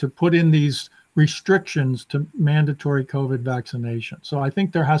legislators to put in these restrictions to mandatory COVID vaccination. So I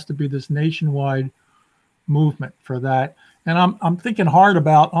think there has to be this nationwide movement for that. And I'm also thinking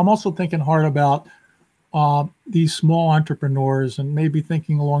hard about these small entrepreneurs, and maybe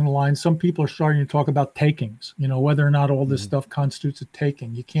thinking along the lines, some people are starting to talk about takings, whether or not all this stuff constitutes a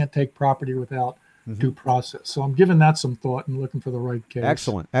taking. You can't take property without due process. So I'm giving that some thought and looking for the right case.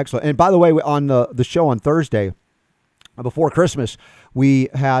 Excellent. And by the way, on the show on Thursday, before Christmas, we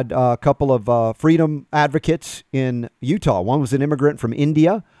had a couple of freedom advocates in Utah. One was an immigrant from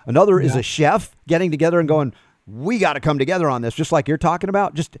India. Another is a chef, getting together and going, we got to come together on this, just like you're talking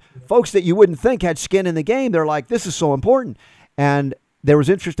about. Just folks that you wouldn't think had skin in the game. They're like, this is so important. And there was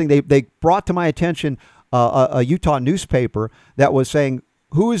interesting. They brought to my attention a Utah newspaper that was saying,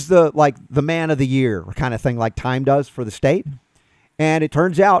 who is the man of the year kind of thing, like Time does for the state. And it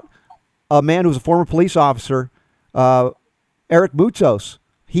turns out a man who was a former police officer, Eric Boutsos,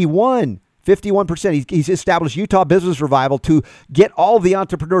 he won 51%. He's established Utah Business Revival to get all the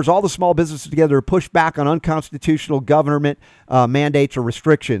entrepreneurs, all the small businesses together to push back on unconstitutional government mandates or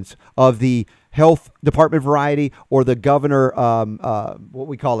restrictions of the health department variety or the governor, what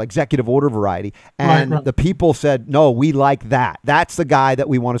we call executive order variety. And the people said, no, we like that. That's the guy that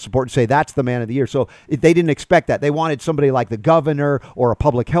we want to support and say that's the man of the year. So they didn't expect that. They wanted somebody like the governor or a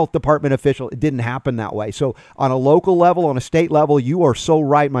public health department official. It didn't happen that way. So on a local level, on a state level, you are so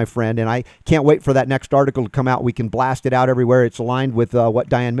right, my friend. And I can't wait for that next article to come out. We can blast it out everywhere. It's aligned with what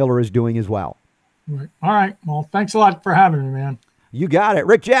Diane Miller is doing as well. Right. All right. Well, thanks a lot for having me, man. You got it.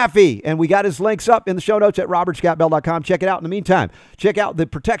 Rick Jaffee. And we got his links up in the show notes at robertscottbell.com. Check it out. In the meantime, check out the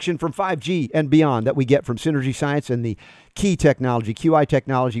protection from 5G and beyond that we get from Synergy Science and the key technology, QI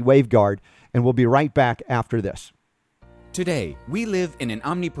technology, WaveGuard. And we'll be right back after this. Today, we live in an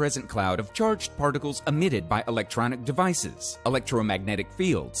omnipresent cloud of charged particles emitted by electronic devices, electromagnetic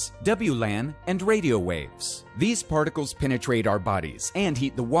fields, WLAN, and radio waves. These particles penetrate our bodies and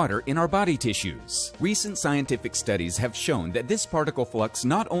heat the water in our body tissues. Recent scientific studies have shown that this particle flux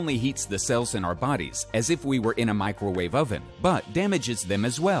not only heats the cells in our bodies as if we were in a microwave oven, but damages them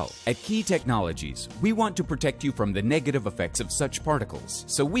as well. At Key Technologies, we want to protect you from the negative effects of such particles,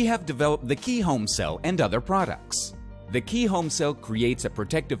 so we have developed the Key Home Cell and other products. The Key Home Cell creates a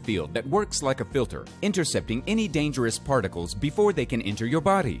protective field that works like a filter, intercepting any dangerous particles before they can enter your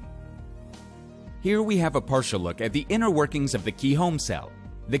body. Here we have a partial look at the inner workings of the Key Home Cell.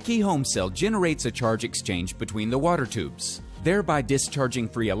 The Key Home Cell generates a charge exchange between the water tubes, thereby discharging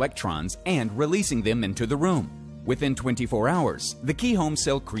free electrons and releasing them into the room. Within 24 hours, the Key Home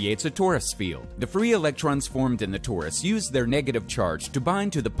Cell creates a torus field. The free electrons formed in the torus use their negative charge to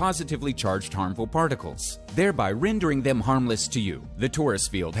bind to the positively charged harmful particles, thereby rendering them harmless to you. The torus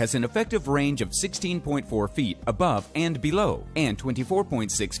field has an effective range of 16.4 feet above and below, and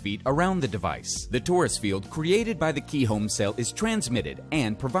 24.6 feet around the device. The torus field created by the Key Home Cell is transmitted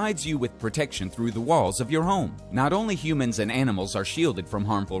and provides you with protection through the walls of your home. Not only humans and animals are shielded from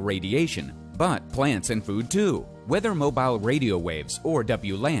harmful radiation, but plants and food too. Whether mobile radio waves or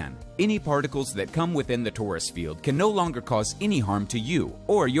WLAN, any particles that come within the torus field can no longer cause any harm to you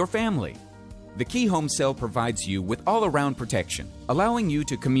or your family. The Key Home Cell provides you with all-around protection, allowing you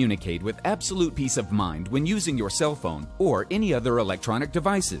to communicate with absolute peace of mind when using your cell phone or any other electronic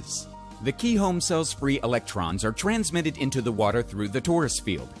devices. The Key Home Cell's free electrons are transmitted into the water through the torus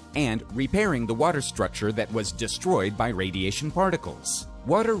field and repairing the water structure that was destroyed by radiation particles.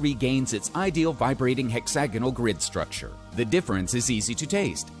 Water regains its ideal vibrating hexagonal grid structure. The difference is easy to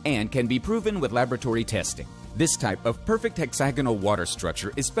taste and can be proven with laboratory testing. This type of perfect hexagonal water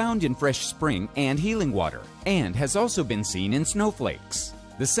structure is found in fresh spring and healing water and has also been seen in snowflakes.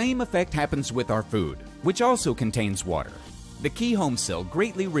 The same effect happens with our food, which also contains water. The Key Home Cell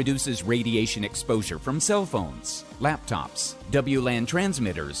greatly reduces radiation exposure from cell phones, laptops, WLAN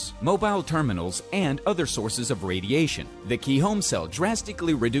transmitters, mobile terminals, and other sources of radiation. The Key Home Cell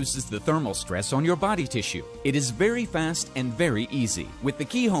drastically reduces the thermal stress on your body tissue. It is very fast and very easy. With the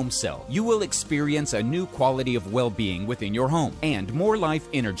Key Home Cell, you will experience a new quality of well-being within your home and more life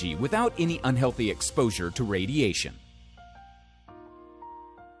energy without any unhealthy exposure to radiation.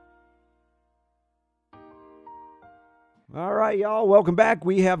 All right, y'all. Welcome back.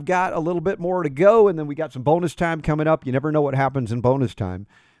 We have got a little bit more to go, and then we got some bonus time coming up. You never know what happens in bonus time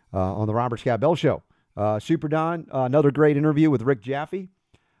on the Robert Scott Bell Show. Super Don, another great interview with Rick Jaffee.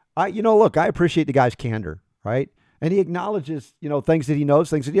 Look, I appreciate the guy's candor, right? And he acknowledges, things that he knows,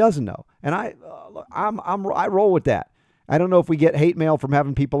 things that he doesn't know. And I roll with that. I don't know if we get hate mail from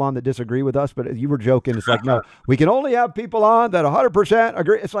having people on that disagree with us, but you were joking. It's like, no, we can only have people on that 100%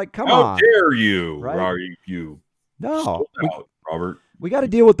 agree. It's like, come on. How dare you, right? No, Robert. We got to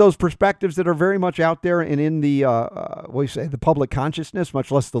deal with those perspectives that are very much out there and in the, the public consciousness,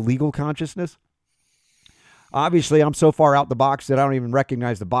 much less the legal consciousness. Obviously, I'm so far out the box that I don't even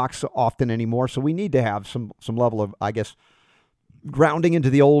recognize the box often anymore. So we need to have some level of, I guess, grounding into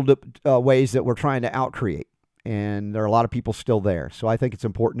the old ways that we're trying to outcreate. And there are a lot of people still there. So I think it's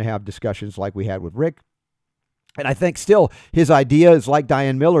important to have discussions like we had with Rick. And I think still his idea is like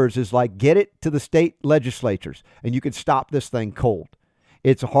Diane Miller's, is like get it to the state legislatures and you can stop this thing cold.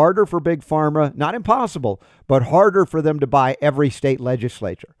 It's harder for big pharma, not impossible, but harder for them to buy every state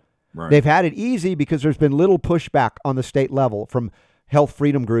legislature. Right. They've had it easy because there's been little pushback on the state level from health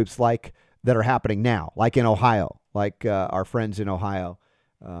freedom groups like that are happening now, like in Ohio, like our friends in Ohio,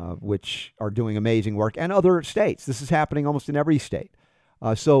 which are doing amazing work, and other states. This is happening almost in every state.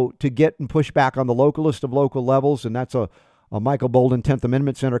 So to get and push back on the localist of local levels, and that's a Michael Bolden 10th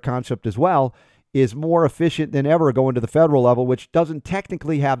Amendment Center concept as well, is more efficient than ever going to the federal level, which doesn't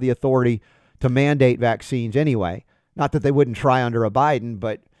technically have the authority to mandate vaccines anyway. Not that they wouldn't try under a Biden,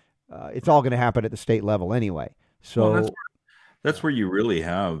 but it's all going to happen at the state level anyway. So that's where you really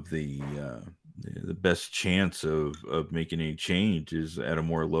have the best chance of making any change is at a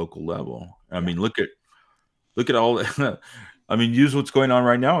more local level. I mean, look at all. I mean, use what's going on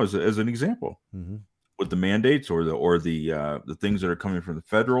right now as an example with the mandates or the things that are coming from the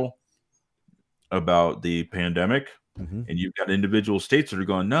federal about the pandemic, and you've got individual states that are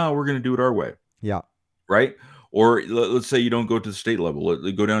going, no, we're going to do it our way. Yeah. Right. Or let's say you don't go to the state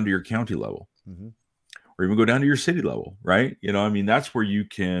level, go down to your county level, or even go down to your city level, right? I mean, that's where you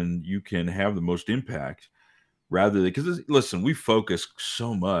can have the most impact rather than, because listen, we focus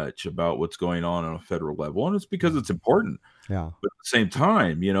so much about what's going on a federal level, and it's because it's important. Yeah. But at the same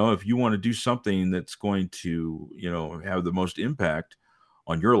time, if you want to do something that's going to, have the most impact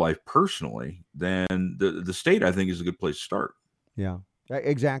on your life personally, then the state, I think, is a good place to start. Yeah,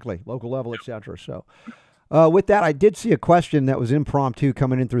 exactly. Local level, et cetera. So, with that, I did see a question that was impromptu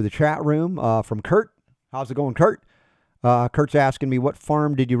coming in through the chat room from Kurt. How's it going, Kurt? Kurt's asking me, what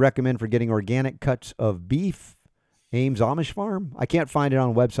farm did you recommend for getting organic cuts of beef? Ames Amish Farm? I can't find it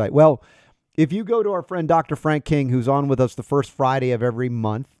on the website. Well, if you go to our friend Dr. Frank King, who's on with us the first Friday of every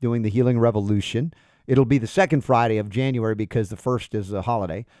month doing the Healing Revolution, it'll be the second Friday of January because the first is a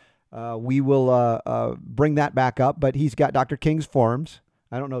holiday. We will bring that back up, but he's got Dr. King's Farms.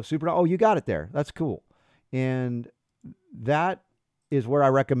 I don't know, oh, you got it there. That's cool. And that is where I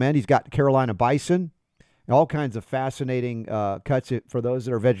recommend. He's got Carolina bison, all kinds of fascinating cuts for those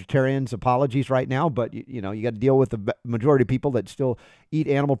that are vegetarians. Apologies right now, but you got to deal with the majority of people that still eat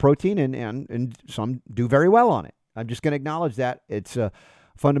animal protein, and some do very well on it. I'm just going to acknowledge that. It's a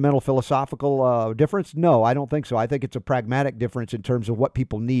fundamental philosophical difference. No, I don't think so. I think it's a pragmatic difference in terms of what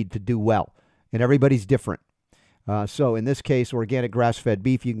people need to do well, and everybody's different. So in this case, organic grass-fed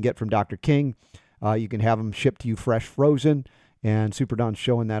beef you can get from Dr. King. You can have them shipped to you fresh, frozen, and Super Don's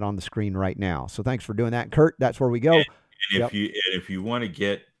showing that on the screen right now. So thanks for doing that, Kurt. That's where we go. And if you want to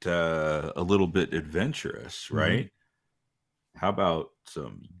get a little bit adventurous, right? How about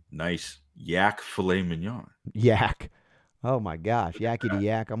some nice yak filet mignon? Yak. Oh my gosh, yakety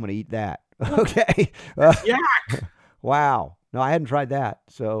yak. I'm going to eat that. Okay. Yak. Wow. No, I hadn't tried that.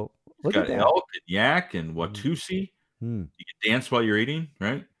 So look at that. Elk and yak and Watusi. You can dance while you're eating,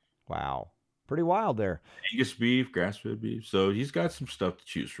 right? Wow. Pretty wild there. Angus beef, grass-fed beef. So he's got some stuff to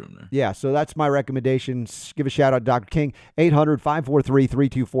choose from there. Yeah, so that's my recommendations. Give a shout out to Dr. King,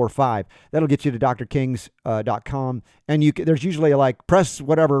 800-543-3245. That'll get you to drkings.com. And there's usually press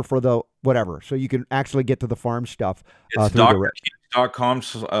whatever for the whatever. So you can actually get to the farm stuff. It's drkings.com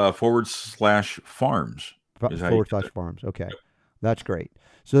 /farms. /farms. Okay. Yep. That's great.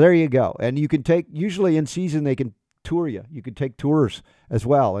 So there you go. And you can usually in season, they can tour you. You could take tours as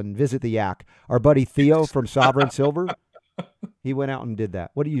well and visit the yak. Our buddy Theo from Sovereign Silver, he went out and did that.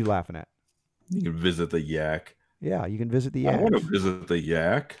 What are you laughing at? You can visit the yak. Yeah, you can visit the yak. I want to visit the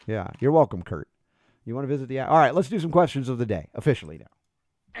yak. Yeah, you're welcome, Kurt. You want to visit the yak? All right, let's do some questions of the day, officially now.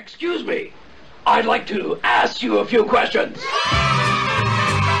 Excuse me. I'd like to ask you a few questions.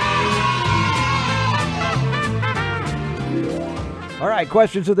 All right,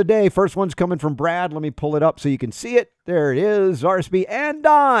 questions of the day. First one's coming from Brad. Let me pull it up so you can see it. There it is, RSB and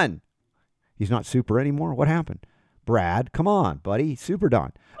Don. He's not super anymore. What happened? Brad, come on, buddy. Super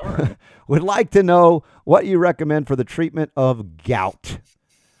Don. Right. Would like to know what you recommend for the treatment of gout.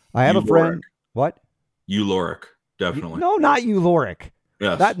 I have a friend. What? Uloric, definitely. No, not Uloric.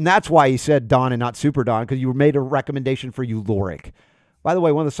 Yes. And that's why he said Don and not Super Don, because you made a recommendation for Uloric. By the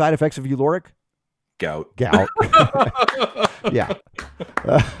way, one of the side effects of Uloric? Gout. Yeah.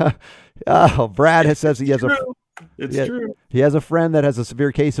 Brad says he has true. He has a friend that has a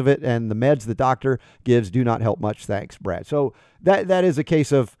severe case of it, and the meds the doctor gives do not help much. Thanks, Brad. So that is a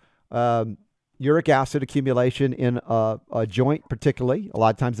case of uric acid accumulation in a joint, particularly. A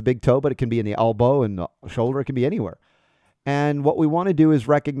lot of times the big toe, but it can be in the elbow and the shoulder. It can be anywhere. And what we want to do is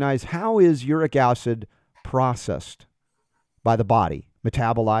recognize, how is uric acid processed by the body,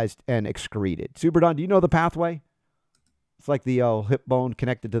 metabolized and excreted? Super Don, do you know the pathway? It's like the hip bone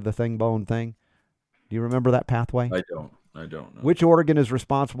connected to the thing bone thing. Do you remember that pathway? I don't know. Which organ is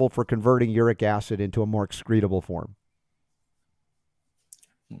responsible for converting uric acid into a more excretable form?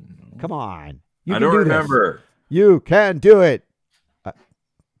 Come on. You I can don't do this. remember. You can do it.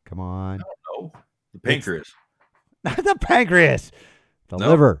 Come on. I don't know. The pancreas. The pancreas. The No.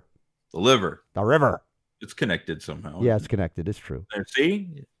 liver. The liver. The river. It's connected somehow. Yeah, it's connected. It's true. And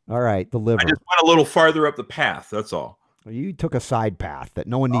see? All right, the liver. I just went a little farther up the path. That's all. You took a side path that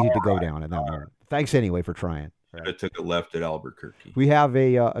no one needed to go down at that moment. Thanks anyway for trying. I took a left at Albuquerque. We have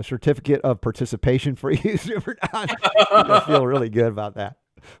a certificate of participation for you, Super Don. I feel really good about that.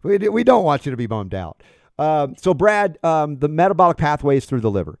 We don't want you to be bummed out. So, Brad, the metabolic pathway is through the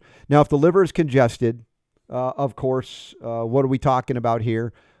liver. Now, if the liver is congested, of course, what are we talking about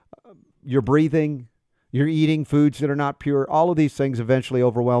here? You're breathing, you're eating foods that are not pure. All of these things eventually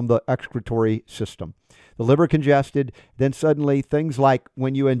overwhelm the excretory system. The liver congested, then suddenly things like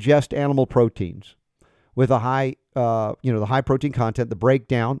when you ingest animal proteins with a high, the high protein content, the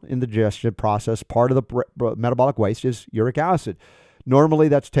breakdown in the digestion process, part of the metabolic waste is uric acid. Normally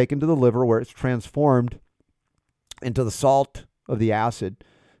that's taken to the liver where it's transformed into the salt of the acid,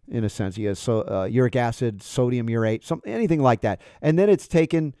 in a sense. You have uric acid, sodium urate, anything like that. And then it's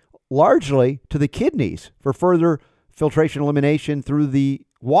taken largely to the kidneys for further filtration elimination through the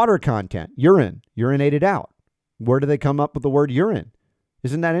water content, urinated out. Where do they come up with the word urine?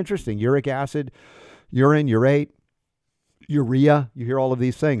 Isn't that interesting? Uric acid, urine, urate, urea. You hear all of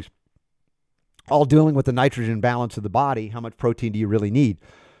these things. All dealing with the nitrogen balance of the body. How much protein do you really need?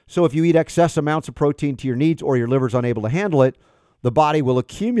 So if you eat excess amounts of protein to your needs or your liver's unable to handle it, the body will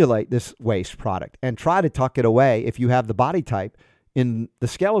accumulate this waste product and try to tuck it away if you have the body type in the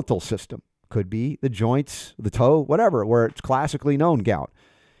skeletal system. Could be the joints, the toe, whatever, where it's classically known gout.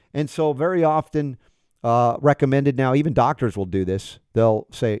 And so very often recommended now, even doctors will do this. They'll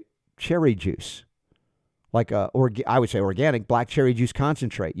say cherry juice, like I would say organic black cherry juice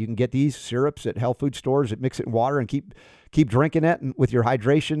concentrate. You can get these syrups at health food stores, mix it in water and keep drinking it with your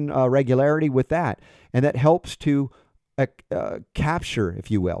hydration regularity with that. And that helps to capture,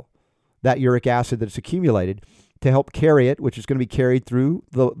 if you will, that uric acid that's accumulated to help carry it, which is going to be carried through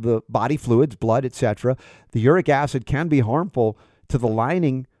the body fluids, blood, etc. The uric acid can be harmful to the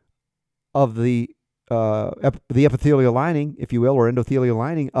lining of the epithelial lining, if you will, or endothelial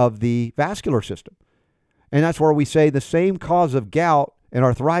lining of the vascular system. And that's where we say the same cause of gout and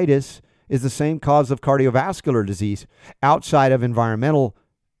arthritis is the same cause of cardiovascular disease outside of environmental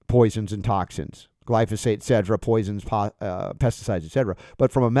poisons and toxins, glyphosate, etc., poisons, pesticides, etc.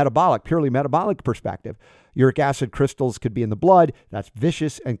 But from a purely metabolic perspective, uric acid crystals could be in the blood. That's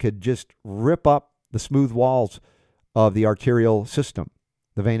vicious and could just rip up the smooth walls of the arterial system,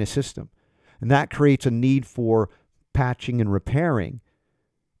 the venous system. And that creates a need for patching and repairing.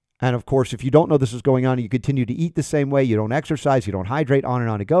 And of course, if you don't know this is going on, you continue to eat the same way, you don't exercise, you don't hydrate, on and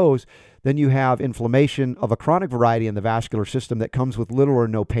on it goes, then you have inflammation of a chronic variety in the vascular system that comes with little or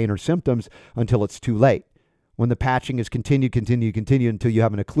no pain or symptoms until it's too late. When the patching is continued until you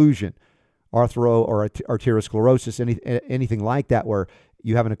have an occlusion, arthro or arteriosclerosis, anything like that, where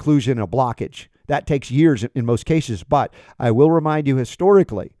you have an occlusion and a blockage. That takes years in most cases. But I will remind you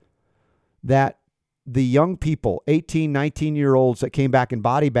historically that the young people, 18, 19-year-olds that came back in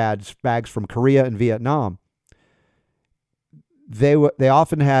body bags from Korea and Vietnam, they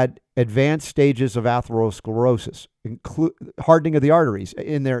often had advanced stages of atherosclerosis, hardening of the arteries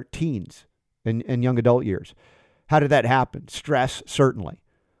in their teens and young adult years. How did that happen? Stress, certainly.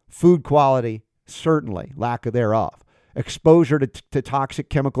 Food quality, certainly. Lack of thereof. Exposure to toxic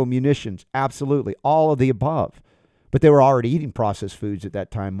chemical munitions, absolutely. All of the above. But they were already eating processed foods at that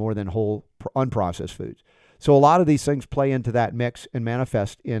time more than whole unprocessed foods. So a lot of these things play into that mix and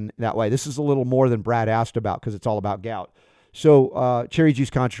manifest in that way. This is a little more than Brad asked about because it's all about gout. So cherry juice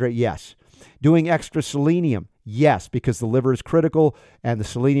concentrate, yes. Doing extra selenium, yes, because the liver is critical and the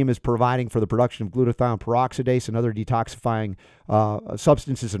selenium is providing for the production of glutathione peroxidase and other detoxifying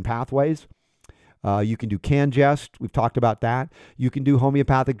substances and pathways. You can do Cangest. We've talked about that. You can do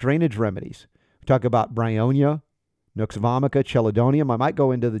homeopathic drainage remedies. We talk about Bryonia, Nux vomica, Chelidonium. I might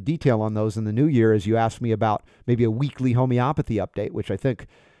go into the detail on those in the new year as you ask me about maybe a weekly homeopathy update, which I think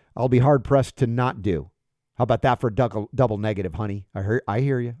I'll be hard-pressed to not do. How about that for double negative, honey? I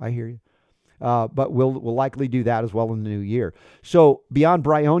hear you. But we'll likely do that as well in the new year. So beyond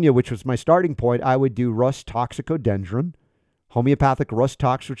Bryonia, which was my starting point, I would do Rus toxicodendron, homeopathic Rus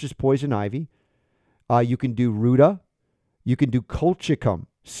tox, which is poison ivy. You can do Ruta. You can do colchicum,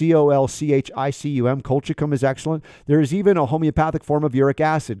 Colchicum. Colchicum is excellent. There is even a homeopathic form of uric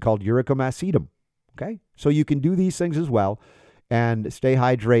acid called uricum acidum. Okay, so you can do these things as well and stay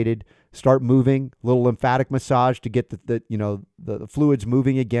hydrated. Start moving, a little lymphatic massage to get the fluids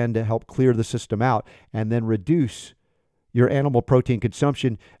moving again to help clear the system out, and then reduce your animal protein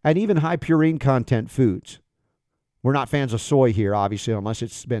consumption and even high purine content foods. We're not fans of soy here, obviously, unless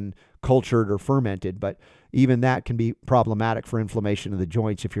it's been cultured or fermented, but even that can be problematic for inflammation of the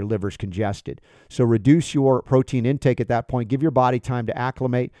joints if your liver's congested. So reduce your protein intake at that point. Give your body time to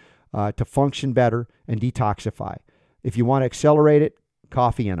acclimate, to function better, and detoxify. If you want to accelerate it,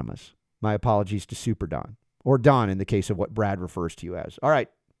 coffee enemas. My apologies to Super Don, or Don in the case of what Brad refers to you as. All right,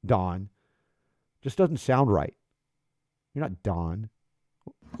 Don. Just doesn't sound right. You're not Don.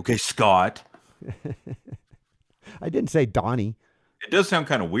 Okay, Scott. I didn't say Donnie. It does sound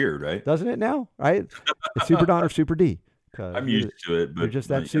kind of weird, right? Doesn't it now? Right? It's Super Don or Super D. I'm used to it, but you're just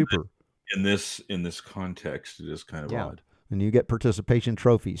that super. In this context, it is kind of odd. And you get participation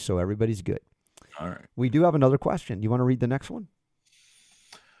trophies, so everybody's good. All right. We do have another question. You want to read the next one?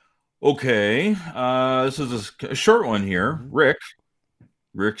 Okay. This is a short one here.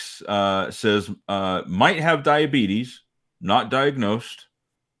 Rick says, might have diabetes, not diagnosed.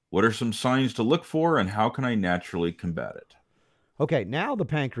 What are some signs to look for, and how can I naturally combat it? Okay, now the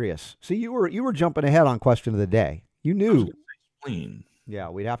pancreas. See, you were jumping ahead on question of the day. You knew. Spleen. Yeah,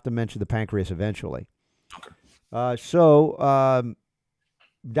 we'd have to mention the pancreas eventually. Okay.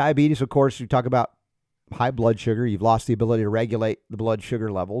 Diabetes, of course, you talk about high blood sugar. You've lost the ability to regulate the blood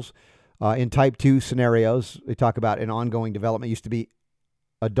sugar levels. In type 2 scenarios, they talk about an ongoing development. It used to be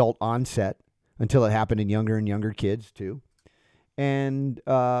adult onset until it happened in younger and younger kids too. And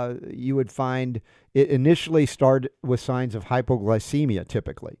you would find it initially started with signs of hypoglycemia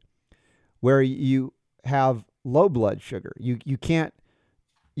typically, where you have low blood sugar. You can't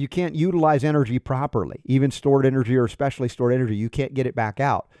utilize energy properly, even stored energy or especially stored energy. You can't get it back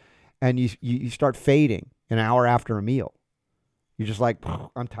out. And you start fading an hour after a meal. You're just like,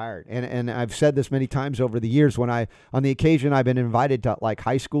 I'm tired. And I've said this many times over the years when on the occasion I've been invited to like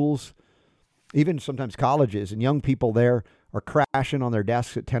high schools, even sometimes colleges, and young people there are crashing on their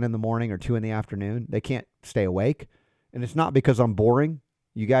desks at 10 in the morning or 2 in the afternoon. They can't stay awake. And it's not because I'm boring.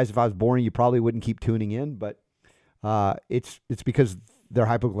 You guys, if I was boring, you probably wouldn't keep tuning in, but it's because they're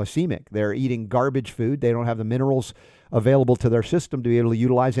hypoglycemic. They're eating garbage food. They don't have the minerals available to their system to be able to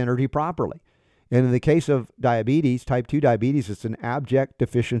utilize energy properly. And in the case of diabetes, type 2 diabetes, it's an abject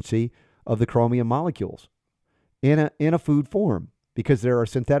deficiency of the chromium molecules in a food form, because there are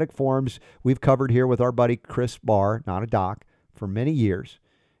synthetic forms we've covered here with our buddy Chris Barr, not a doc, for many years.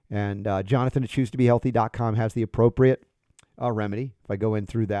 And Jonathan at ChooseToBeHealthy.com has the appropriate remedy. If I go in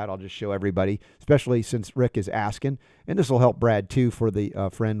through that, I'll just show everybody, especially since Rick is asking. And this will help Brad, too, for the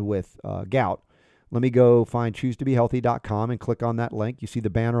friend with gout. Let me go find ChooseToBeHealthy.com and click on that link. You see the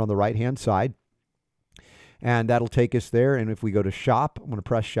banner on the right-hand side. And that'll take us there. And if we go to shop, I'm going to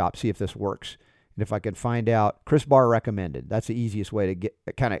press shop, see if this works. And if I can find out, Chris Barr recommended. That's the easiest way to get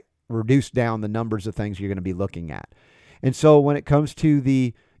kind of reduce down the numbers of things you're going to be looking at. And so when it comes to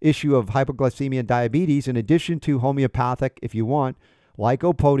the issue of hypoglycemia and diabetes, in addition to homeopathic, if you want,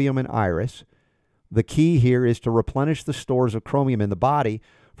 lycopodium and iris, the key here is to replenish the stores of chromium in the body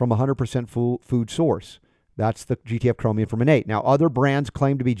from 100% food source. That's the GTF chromium from innate. Now, other brands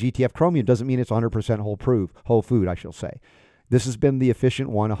claim to be GTF chromium. Doesn't mean it's 100% whole food, I shall say. This has been the efficient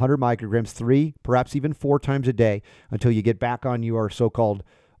one, 100 micrograms, 3, perhaps even 4 times a day until you get back on your so-called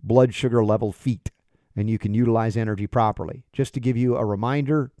blood sugar level feet and you can utilize energy properly. Just to give you a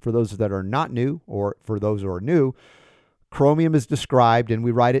reminder for those that are not new, or for those who are new, chromium is described, and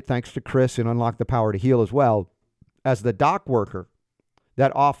we write it thanks to Chris in Unlock the Power to Heal as well, as the dock worker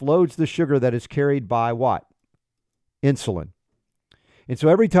that offloads the sugar that is carried by what? Insulin. And so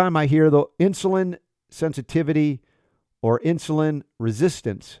every time I hear the insulin sensitivity or insulin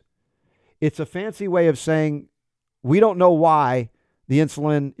resistance, it's a fancy way of saying we don't know why the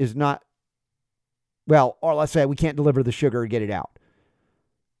insulin is not, well, or let's say we can't deliver the sugar and get it out.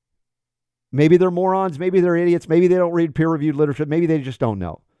 Maybe they're morons, maybe they're idiots, maybe they don't read peer-reviewed literature, maybe they just don't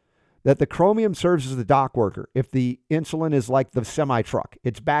know. that the chromium serves as the dock worker. If the insulin is like the semi-truck,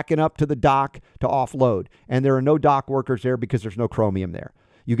 it's backing up to the dock to offload, and there are no dock workers there because there's no chromium there.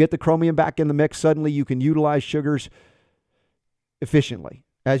 You get the chromium back in the mix, suddenly you can utilize sugars efficiently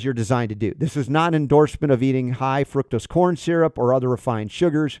as you're designed to do. This is not an endorsement of eating high fructose corn syrup or other refined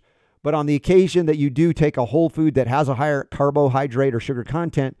sugars, but on the occasion that you do take a whole food that has a higher carbohydrate or sugar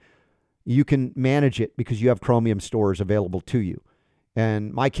content, you can manage it because you have chromium stores available to you.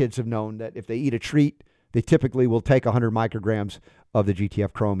 And my kids have known that if they eat a treat, they typically will take 100 micrograms of the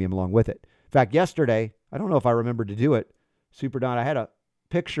GTF chromium along with it. In fact, yesterday, I don't know if I remembered to do it, Super Don, I had a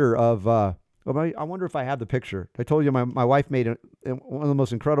picture of, I wonder if I have the picture. I told you my wife made one of the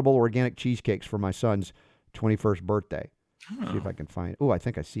most incredible organic cheesecakes for my son's 21st birthday. See if I can find it. Oh, I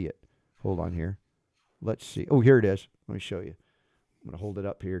think I see it. Hold on here. Let's see. Oh, here it is. Let me show you. I'm going to hold it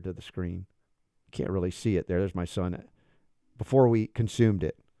up here to the screen. Can't really see it there. There's my son before we consumed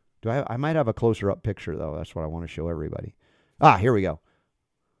it. I might have a closer up picture, though. That's what I want to show everybody. Here we go.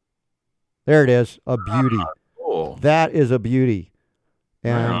 There it is. A beauty. Cool. That is a beauty.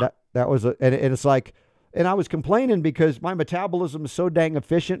 And that was and it's like, and I was complaining because my metabolism is so dang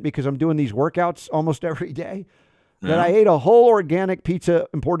efficient because I'm doing these workouts almost every day that I ate a whole organic pizza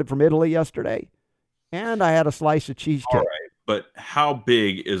imported from Italy yesterday. And I had a slice of cheesecake. All right. But how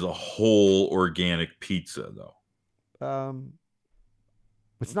big is a whole organic pizza, though?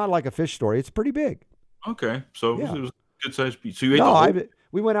 It's not like a fish story. It's pretty big. Okay. So Yeah. it was a good-sized pizza. So you ate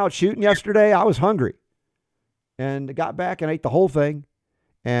we went out shooting yesterday. I was hungry. And got back and ate the whole thing.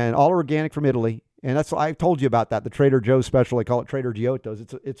 And all organic from Italy. And that's I told you about that. The Trader Joe's special. They call it Trader Giotto's.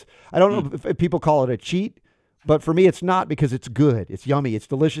 It's I don't know if people call it a cheat. But for me, it's not because it's good. It's yummy. It's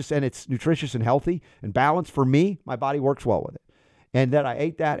delicious, and it's nutritious and healthy and balanced. For me, my body works well with it. And then I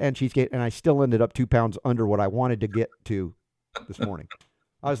ate that and cheesecake, and I still ended up 2 pounds under what I wanted to get to this morning.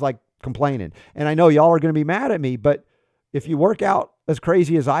 I was like complaining. And I know y'all are going to be mad at me, but if you work out as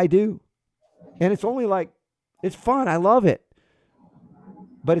crazy as I do, and it's only like, it's fun. I love it.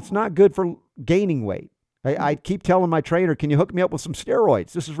 But it's not good for gaining weight. I keep telling my trainer, can you hook me up with some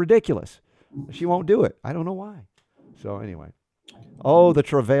steroids? This is ridiculous. She won't do it. I don't know why. So anyway. Oh, the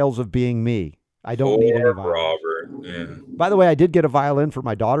travails of being me. I don't need any violin. Robert. Yeah. By the way, I did get a violin for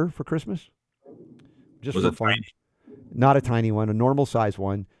my daughter for Christmas. Just Was for it fun. tiny? Not a tiny one, a normal size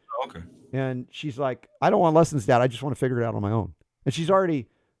one. Oh, okay. And she's like, I don't want lessons, Dad. I just want to figure it out on my own. And she's already,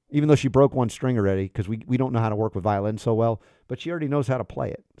 even though she broke one string already, because we don't know how to work with violin so well, but she already knows how to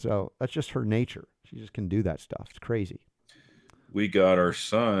play it. So that's just her nature. She just can do that stuff. It's crazy. We got our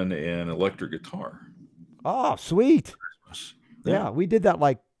son an electric guitar. Oh, sweet. Christmas. Yeah, we did that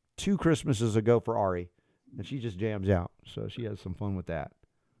like 2 Christmases ago for Ari, and she just jams out. So she has some fun with that.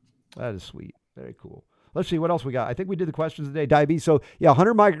 That is sweet. Very cool. Let's see what else we got. I think we did the questions today. Diabetes. So, yeah,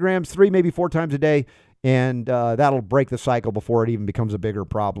 100 micrograms, 3, maybe 4 times a day, and that'll break the cycle before it even becomes a bigger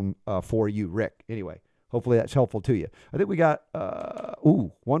problem for you, Rick. Anyway, hopefully that's helpful to you. I think we got,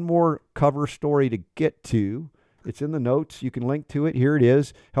 one more cover story to get to. It's in the notes. You can link to it. Here it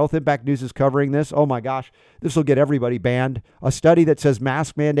is. Health Impact News is covering this. Oh, my gosh. This will get everybody banned. A study that says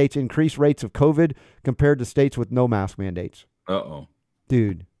mask mandates increase rates of COVID compared to states with no mask mandates. Uh-oh.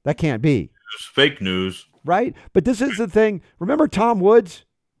 Dude, that can't be. It's fake news. Right? But this is the thing. Remember Tom Woods?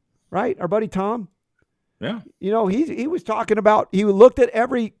 Right? Our buddy Tom? Yeah. You know, he was talking about, he looked at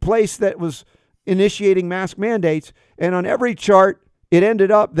every place that was initiating mask mandates, and on every chart, it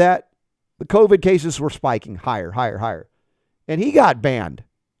ended up that the COVID cases were spiking higher, higher, higher. And he got banned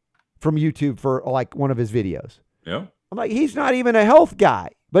from YouTube for like one of his videos. Yeah. I'm like, he's not even a health guy,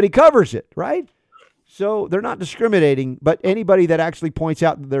 but he covers it, right? So they're not discriminating, but anybody that actually points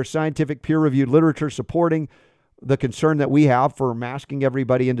out that there's scientific peer-reviewed literature supporting the concern that we have for masking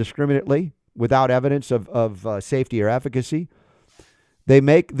everybody indiscriminately without evidence of safety or efficacy, they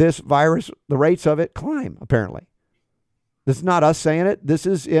make this virus, the rates of it climb, apparently. This is not us saying it. This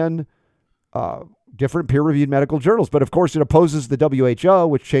is in different peer-reviewed medical journals. But, of course, it opposes the WHO,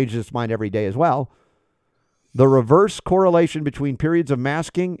 which changes its mind every day as well. The reverse correlation between periods of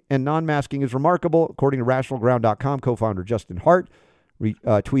masking and non-masking is remarkable, according to RationalGround.com co-founder Justin Hart,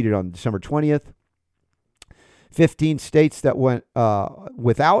 tweeted on December 20th. 15 states that went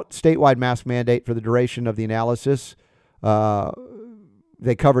without statewide mask mandate for the duration of the analysis.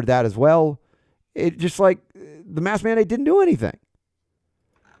 They covered that as well. It just like the mask mandate didn't do anything.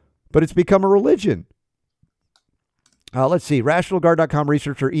 But it's become a religion. Let's see. RationalGuard.com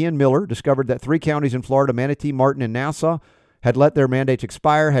researcher Ian Miller discovered that 3 counties in Florida, Manatee, Martin, and Nassau, had let their mandates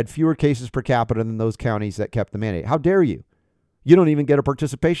expire, had fewer cases per capita than those counties that kept the mandate. How dare you? You don't even get a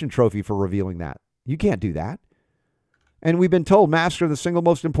participation trophy for revealing that. You can't do that. And we've been told masks are the single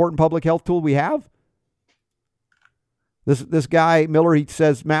most important public health tool we have. This guy, Miller, he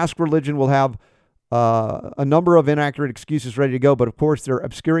says mask religion will have a number of inaccurate excuses ready to go, but of course they're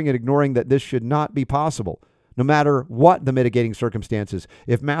obscuring and ignoring that this should not be possible, no matter what the mitigating circumstances,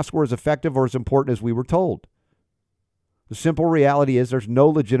 if masks were as effective or as important as we were told. The simple reality is there's no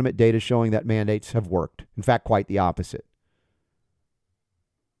legitimate data showing that mandates have worked. In fact, quite the opposite.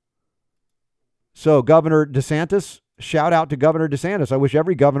 So Governor DeSantis, shout out to Governor DeSantis. I wish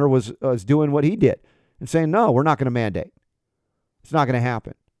every governor was doing what he did and saying, no, we're not going to mandate. It's not going to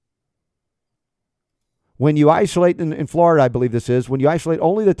happen. When you isolate, in Florida, I believe this is, when you isolate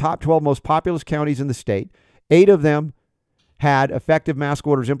only the top 12 most populous counties in the state, 8 of them had effective mask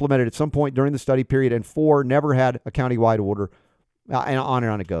orders implemented at some point during the study period, and 4 never had a countywide order, and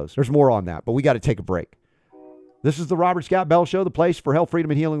on it goes. There's more on that, but we got to take a break. This is the Robert Scott Bell Show, the place for health, freedom,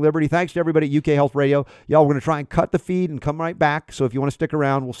 and healing liberty. Thanks to everybody at UK Health Radio. Y'all, we're going to try and cut the feed and come right back, so if you want to stick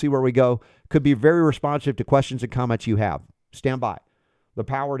around, we'll see where we go. Could be very responsive to questions and comments you have. Stand by. The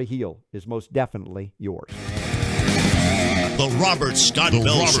power to heal is most definitely yours. The Robert Scott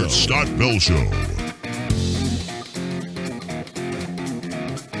Bell Show.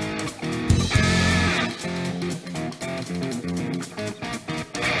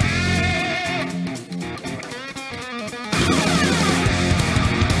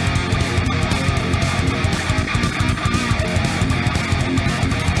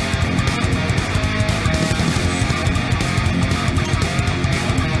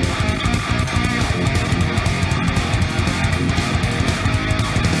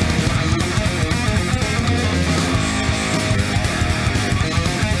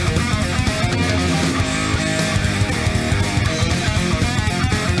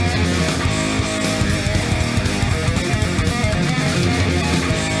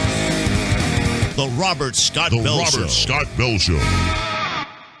 Robert Scott Bell Show.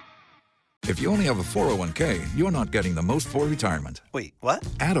 If you only have a 401k, you're not getting the most for retirement. Wait, what?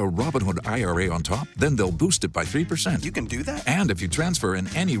 Add a Robinhood IRA on top, then they'll boost it by 3%. You can do that? And if you transfer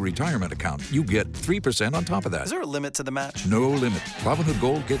in any retirement account, you get 3% on top of that. Is there a limit to the match? No limit. Robinhood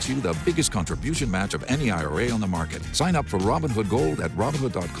Gold gets you the biggest contribution match of any IRA on the market. Sign up for Robinhood Gold at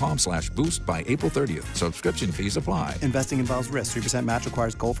Robinhood.com/boost by April 30th. Subscription fees apply. Investing involves risk. 3% match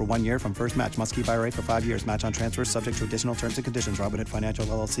requires gold for 1 year from first match. Must keep IRA for 5 years. Match on transfers subject to additional terms and conditions. Robinhood Financial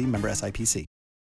LLC, member SIPC.